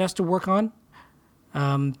something it has to work on.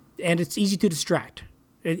 And it's easy to distract.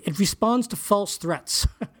 It responds to false threats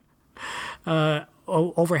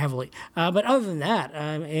over heavily. But other than that,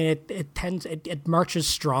 it marches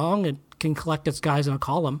strong. It can collect its guys in a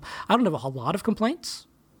column. I don't have a whole lot of complaints.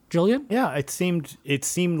 Julian? Yeah, it seemed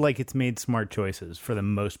like it's made smart choices for the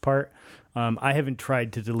most part. I haven't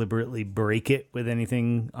tried to deliberately break it with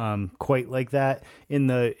anything quite like that. In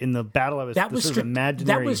the battle, I was that was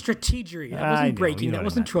imaginary. That was strategery. That wasn't breaking. That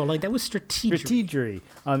wasn't trolling. That was strategery.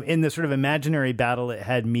 In the sort of imaginary battle, it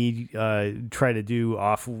had me try to do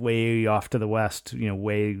way off to the west,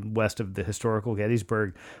 way west of the historical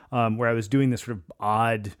Gettysburg, where I was doing this sort of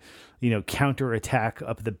odd, counterattack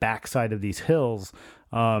up the backside of these hills.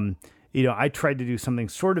 I tried to do something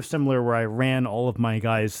sort of similar where I ran all of my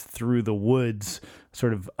guys through the woods,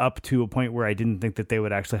 sort of up to a point where I didn't think that they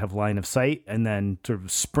would actually have line of sight, and then sort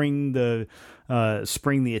of spring the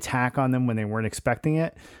attack on them when they weren't expecting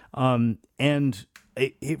it. And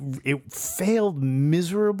it failed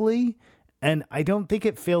miserably. And I don't think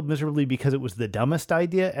it failed miserably because it was the dumbest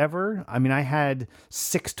idea ever. I mean, I had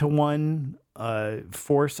 6-1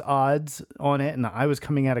 force odds on it, and I was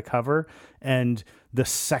coming out of cover. And the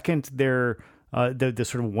second the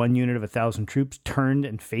sort of one unit of 1,000 troops turned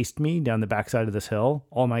and faced me down the backside of this hill,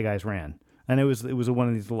 all my guys ran. And it was one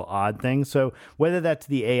of these little odd things. So whether that's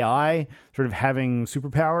the AI sort of having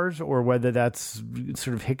superpowers or whether that's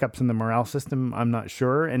sort of hiccups in the morale system, I'm not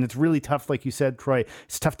sure. And it's really tough, like you said, Troy,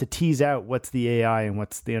 it's tough to tease out what's the AI and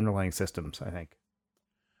what's the underlying systems, I think.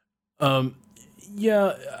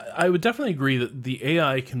 Yeah, I would definitely agree that the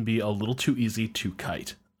AI can be a little too easy to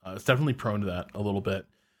kite. It's definitely prone to that a little bit.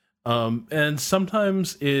 And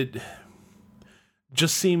sometimes it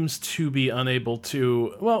just seems to be unable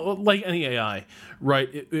to, well, like any AI, right?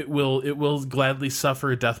 It will gladly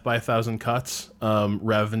suffer death by 1,000 cuts,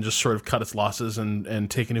 rather than just sort of cut its losses and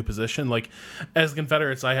take a new position. Like, as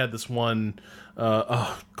Confederates, I had this one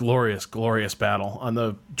glorious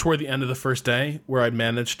battle toward the end of the first day, where I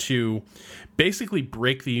managed to basically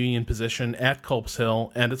break the Union position at Culp's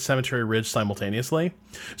Hill and at Cemetery Ridge simultaneously.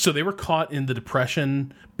 So they were caught in the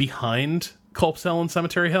depression behind Culp's Hill and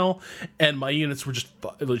Cemetery Hill, and my units were just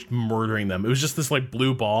murdering them. It was just this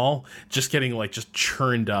blue ball just getting just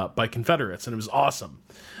churned up by Confederates, and it was awesome.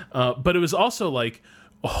 But it was also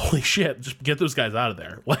holy shit, just get those guys out of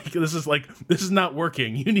there. This is not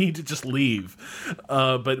working. You need to just leave.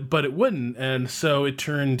 But it wouldn't, and so it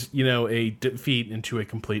turned a defeat into a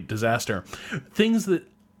complete disaster. Things that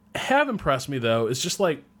have impressed me though is just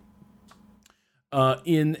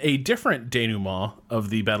in a different denouement of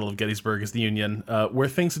the Battle of Gettysburg as the Union, where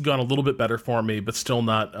things had gone a little bit better for me, but still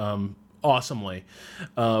not awesomely.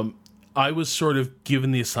 I was sort of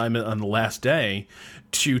given the assignment on the last day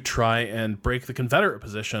to try and break the Confederate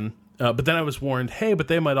position, but then I was warned, hey, but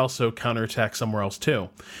they might also counterattack somewhere else too.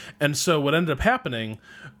 And so what ended up happening,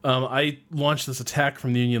 I launched this attack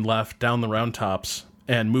from the Union left down the Round Tops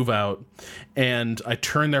and move out, and I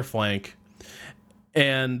turn their flank.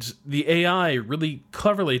 And the AI really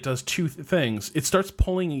cleverly does two things. It starts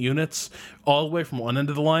pulling units all the way from one end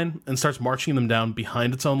of the line and starts marching them down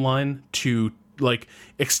behind its own line to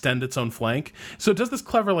extend its own flank. So it does this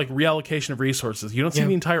clever reallocation of resources. You don't see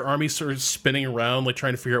the entire army sort of spinning around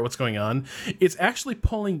trying to figure out what's going on. It's actually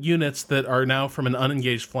pulling units that are now from an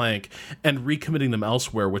unengaged flank and recommitting them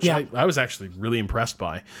elsewhere, which I was actually really impressed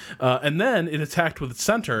by. And then it attacked with its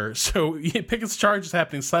center. So Pickett's charge is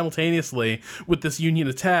happening simultaneously with this Union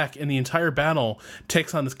attack, and the entire battle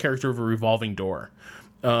takes on this character of a revolving door.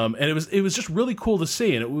 And it was just really cool to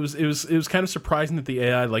see, and it was kind of surprising that the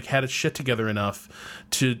AI had its shit together enough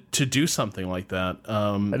to do something like that.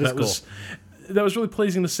 That was really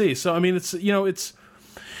pleasing to see. So I mean, it's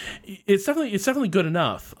definitely good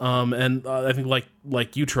enough. And I think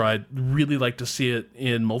like you tried, really like to see it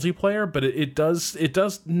in multiplayer, but it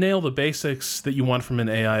does nail the basics that you want from an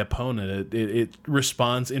AI opponent. It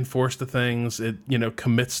responds in force to things. It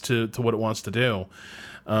commits to what it wants to do.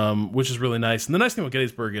 Which is really nice. And the nice thing about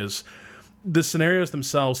Gettysburg is the scenarios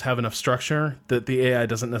themselves have enough structure that the AI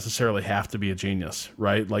doesn't necessarily have to be a genius,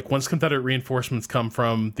 right? Like once Confederate reinforcements come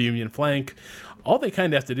from the Union flank, all they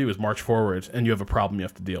kind of have to do is march forward, and you have a problem you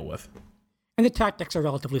have to deal with. And the tactics are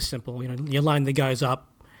relatively simple. You line the guys up,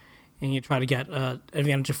 and you try to get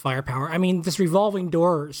advantage of firepower. I mean, this revolving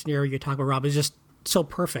door scenario you talk about, Rob, is just so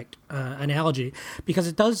perfect analogy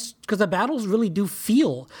because the battles really do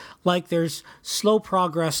feel like there's slow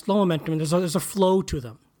progress, slow momentum, and there's a flow to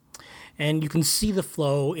them. And you can see the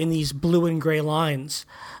flow in these blue and gray lines,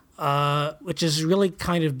 which is really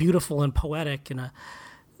kind of beautiful and poetic in a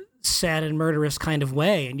sad and murderous kind of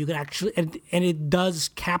way. And you can actually, and it does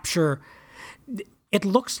capture, it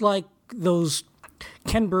looks like those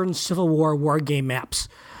Ken Burns Civil War game maps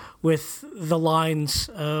with the lines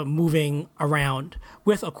moving around,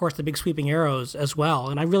 with, of course, the big sweeping arrows as well.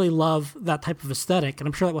 And I really love that type of aesthetic. And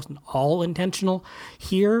I'm sure that wasn't all intentional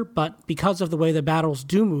here, but because of the way the battles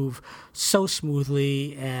do move so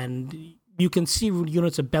smoothly, and you can see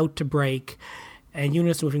units about to break, and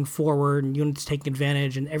units moving forward, and units taking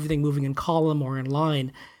advantage, and everything moving in column or in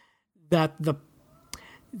line, that the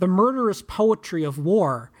murderous poetry of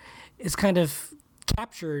war is kind of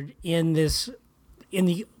captured in the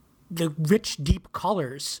rich, deep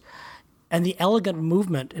colors and the elegant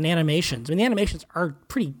movement and animations. I mean, the animations are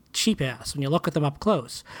pretty cheap-ass when you look at them up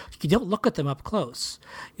close. You don't look at them up close.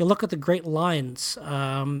 You look at the great lines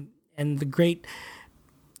and the great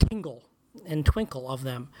tingle and twinkle of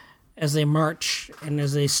them as they march and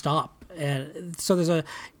as they stop. And so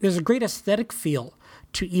there's a great aesthetic feel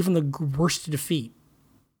to even the worst defeat.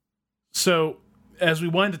 So as we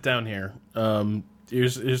wind it down here,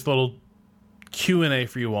 here's a little Q&A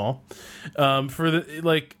for you all.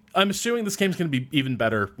 I'm assuming this game's going to be even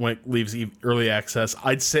better when it leaves early access.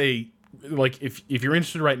 I'd say, like, if you're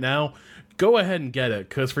interested right now, go ahead and get it,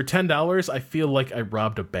 because for $10, I feel like I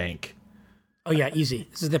robbed a bank. Oh yeah, easy.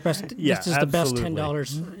 This is the best. Yeah, this is the best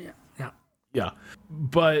 $10. Yeah.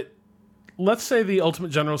 But let's say the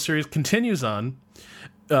Ultimate General series continues on.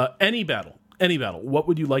 Any battle. What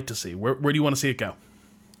would you like to see? Where do you want to see it go?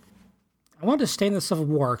 I want to stay in the Civil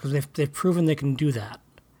War because they've proven they can do that.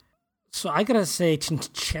 So I gotta say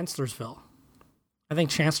Chancellorsville. I think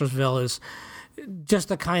Chancellorsville is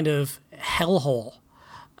just a kind of hellhole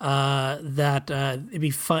that it'd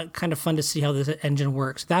be kind of fun to see how this engine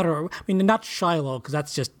works. That, or I mean, not Shiloh, because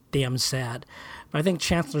that's just damn sad. But I think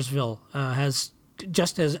Chancellorsville has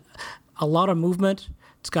a lot of movement.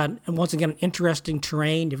 It's got, once again, an interesting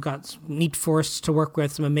terrain. You've got some neat forests to work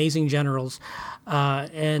with, some amazing generals,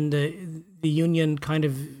 and the Union kind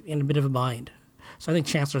of in a bit of a bind. So I think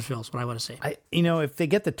Chancellorsville is what I want to say. If they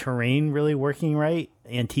get the terrain really working right,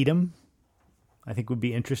 Antietam, I think would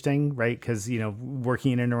be interesting, right? Because,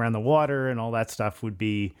 working in and around the water and all that stuff would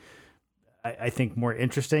be, I think, more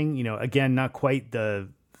interesting. Again, not quite the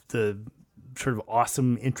sort of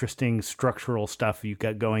awesome, interesting structural stuff you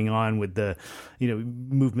got going on with the,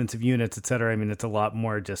 movements of units, et cetera. I mean, it's a lot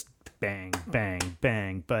more just bang, bang,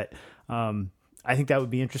 bang. But I think that would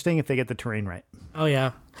be interesting if they get the terrain right. Oh,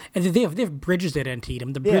 yeah. And they have bridges at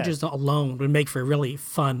Antietam. The bridges alone would make for a really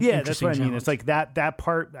fun, interesting that's what challenge. I mean. It's like that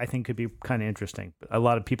part, I think, could be kind of interesting. A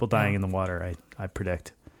lot of people dying in the water, I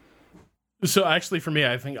predict. So actually, for me,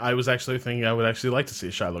 I think I was actually thinking I would actually like to see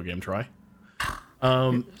a Shiloh game try.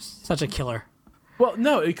 Such a killer. Well,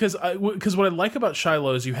 no, because what I like about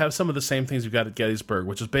Shiloh is you have some of the same things you've got at Gettysburg,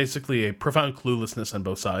 which is basically a profound cluelessness on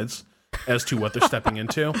both sides as to what they're stepping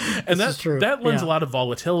into. And that lends a lot of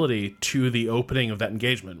volatility to the opening of that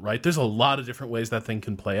engagement, right? There's a lot of different ways that thing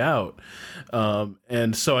can play out.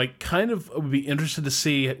 And so I kind of would be interested to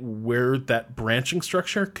see where that branching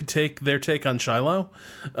structure could take their take on Shiloh.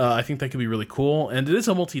 I think that could be really cool. And it is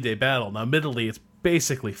a multi-day battle. Now, admittedly, it's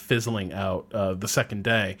basically fizzling out the second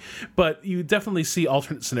day, but you definitely see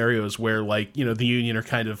alternate scenarios where, like, the Union are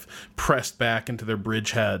kind of pressed back into their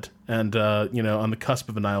bridgehead and on the cusp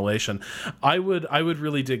of annihilation. I would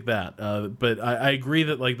really dig that, but I agree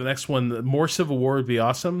that, like, the next one, more Civil War, would be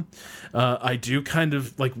awesome. I do kind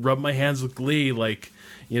of like rub my hands with glee, like,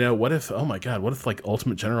 what if like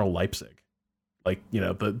Ultimate General Leipzig, like,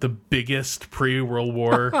 the biggest pre-World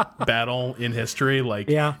War battle in history. Like,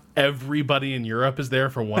 everybody in Europe is there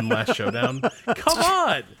for one last showdown. Come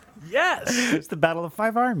on! Yes! It's the Battle of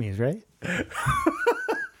Five Armies, right?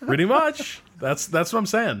 Pretty much. That's what I'm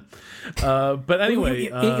saying. But anyway...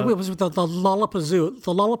 It was the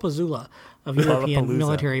Lollapuzzoola of European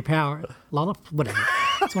military power. Whatever.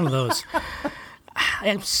 It's one of those.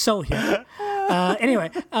 I'm so here. Anyway,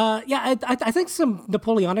 I think some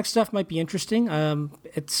Napoleonic stuff might be interesting.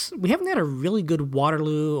 We haven't had a really good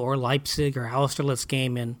Waterloo or Leipzig or Austerlitz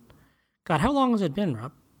game in, God, how long has it been,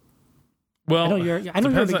 Rob? Well, I know you're a big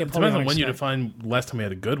depends on Napoleonic when you guy. define last time we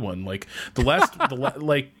had a good one. Like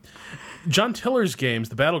like John Tiller's games,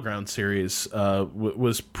 the Battleground series,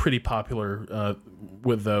 was pretty popular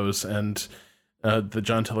with those, and the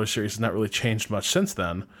John Tiller series has not really changed much since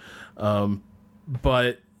then.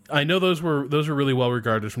 But I know those were really well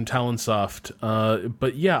regarded from Talonsoft.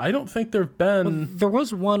 But yeah, I don't think there've been. There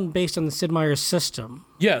was one based on the Sid Meier's system.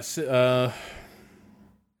 Yes. I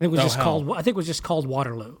think it was just called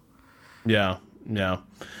Waterloo. Yeah.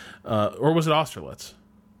 Or was it Austerlitz?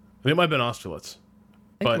 I think it might have been Austerlitz.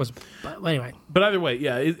 But anyway. But either way,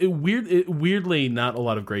 yeah, weirdly not a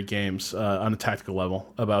lot of great games on a tactical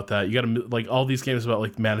level about that. You got to like all these games about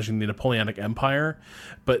like managing the Napoleonic Empire,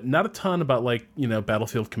 but not a ton about like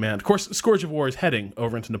Battlefield Command. Of course, Scourge of War is heading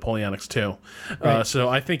over into Napoleonics too, right. So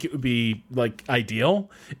I think it would be like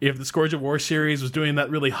ideal if the Scourge of War series was doing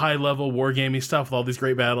that really high level wargamey stuff with all these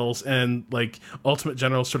great battles, and like Ultimate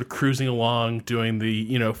General sort of cruising along doing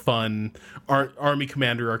the fun Army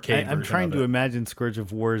Commander arcade. I'm trying to imagine Scourge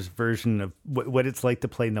of War's version of what it's like to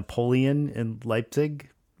play Napoleon in Leipzig.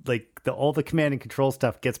 Like all the command and control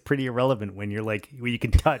stuff gets pretty irrelevant when you're like you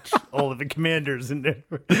can touch all of the commanders and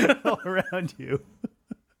all around you.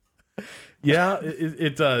 Yeah,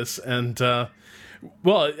 it does, and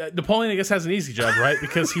well, Napoleon I guess has an easy job, right?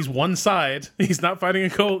 Because he's one side. He's not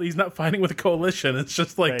fighting He's not fighting with a coalition. It's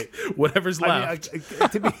just like whatever's left.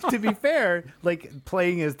 I mean, to be fair, like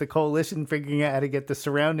playing as the coalition, figuring out how to get the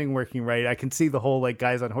surrounding working right. I can see the whole like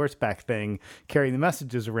guys on horseback thing carrying the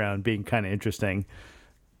messages around being kind of interesting.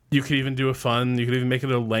 You could even you could even make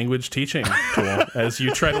it a language teaching tool as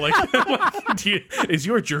you try to is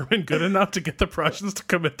your German good enough to get the Prussians to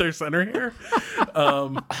commit their center here?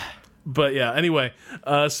 But yeah, anyway,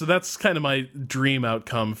 so that's kind of my dream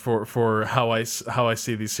outcome for how I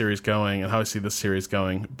see these series going and how I see this series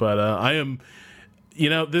going. But I am,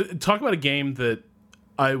 talk about a game that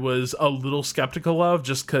I was a little skeptical of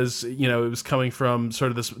just because, it was coming from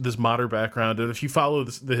sort of this modder background. And if you follow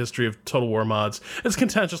the history of Total War mods, it's a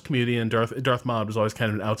contentious community, and Darth Mod was always kind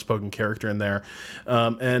of an outspoken character in there.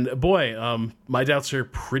 And boy, my doubts are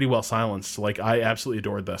pretty well silenced. Like, I absolutely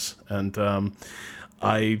adored this. And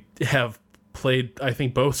I have played, I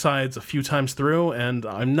think, both sides a few times through, and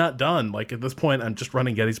I'm not done. Like, at this point, I'm just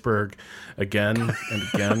running Gettysburg again and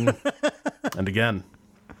again and again.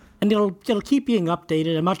 And it'll keep being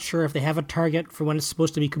updated. I'm not sure if they have a target for when it's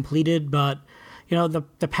supposed to be completed, but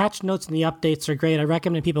the patch notes and the updates are great. I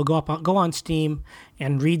recommend people go on Steam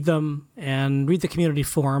and read them and read the community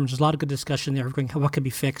forums. There's a lot of good discussion there regarding what could be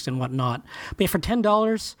fixed and what not. But for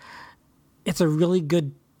 $10, it's a really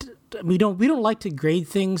good. We don't like to grade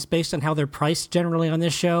things based on how they're priced generally on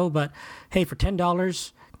this show, but hey, for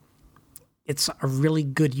 $10, it's a really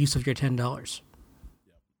good use of your $10.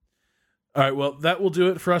 All right, well, that will do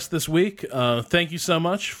it for us this week. Thank you so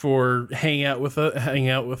much for hanging out with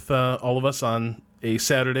all of us on a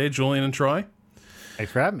Saturday, Julian and Troy.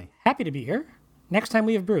 Thanks for having me. Happy to be here. Next time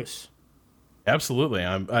we have Bruce. Absolutely.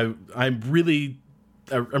 I'm really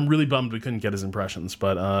bummed we couldn't get his impressions,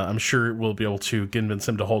 but I'm sure we'll be able to convince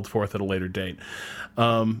him to hold forth at a later date.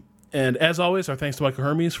 And as always, our thanks to Michael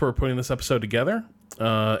Hermes for putting this episode together.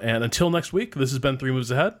 And until next week, this has been 3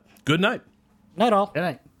 Moves Ahead. Good night. Night all. Good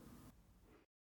night.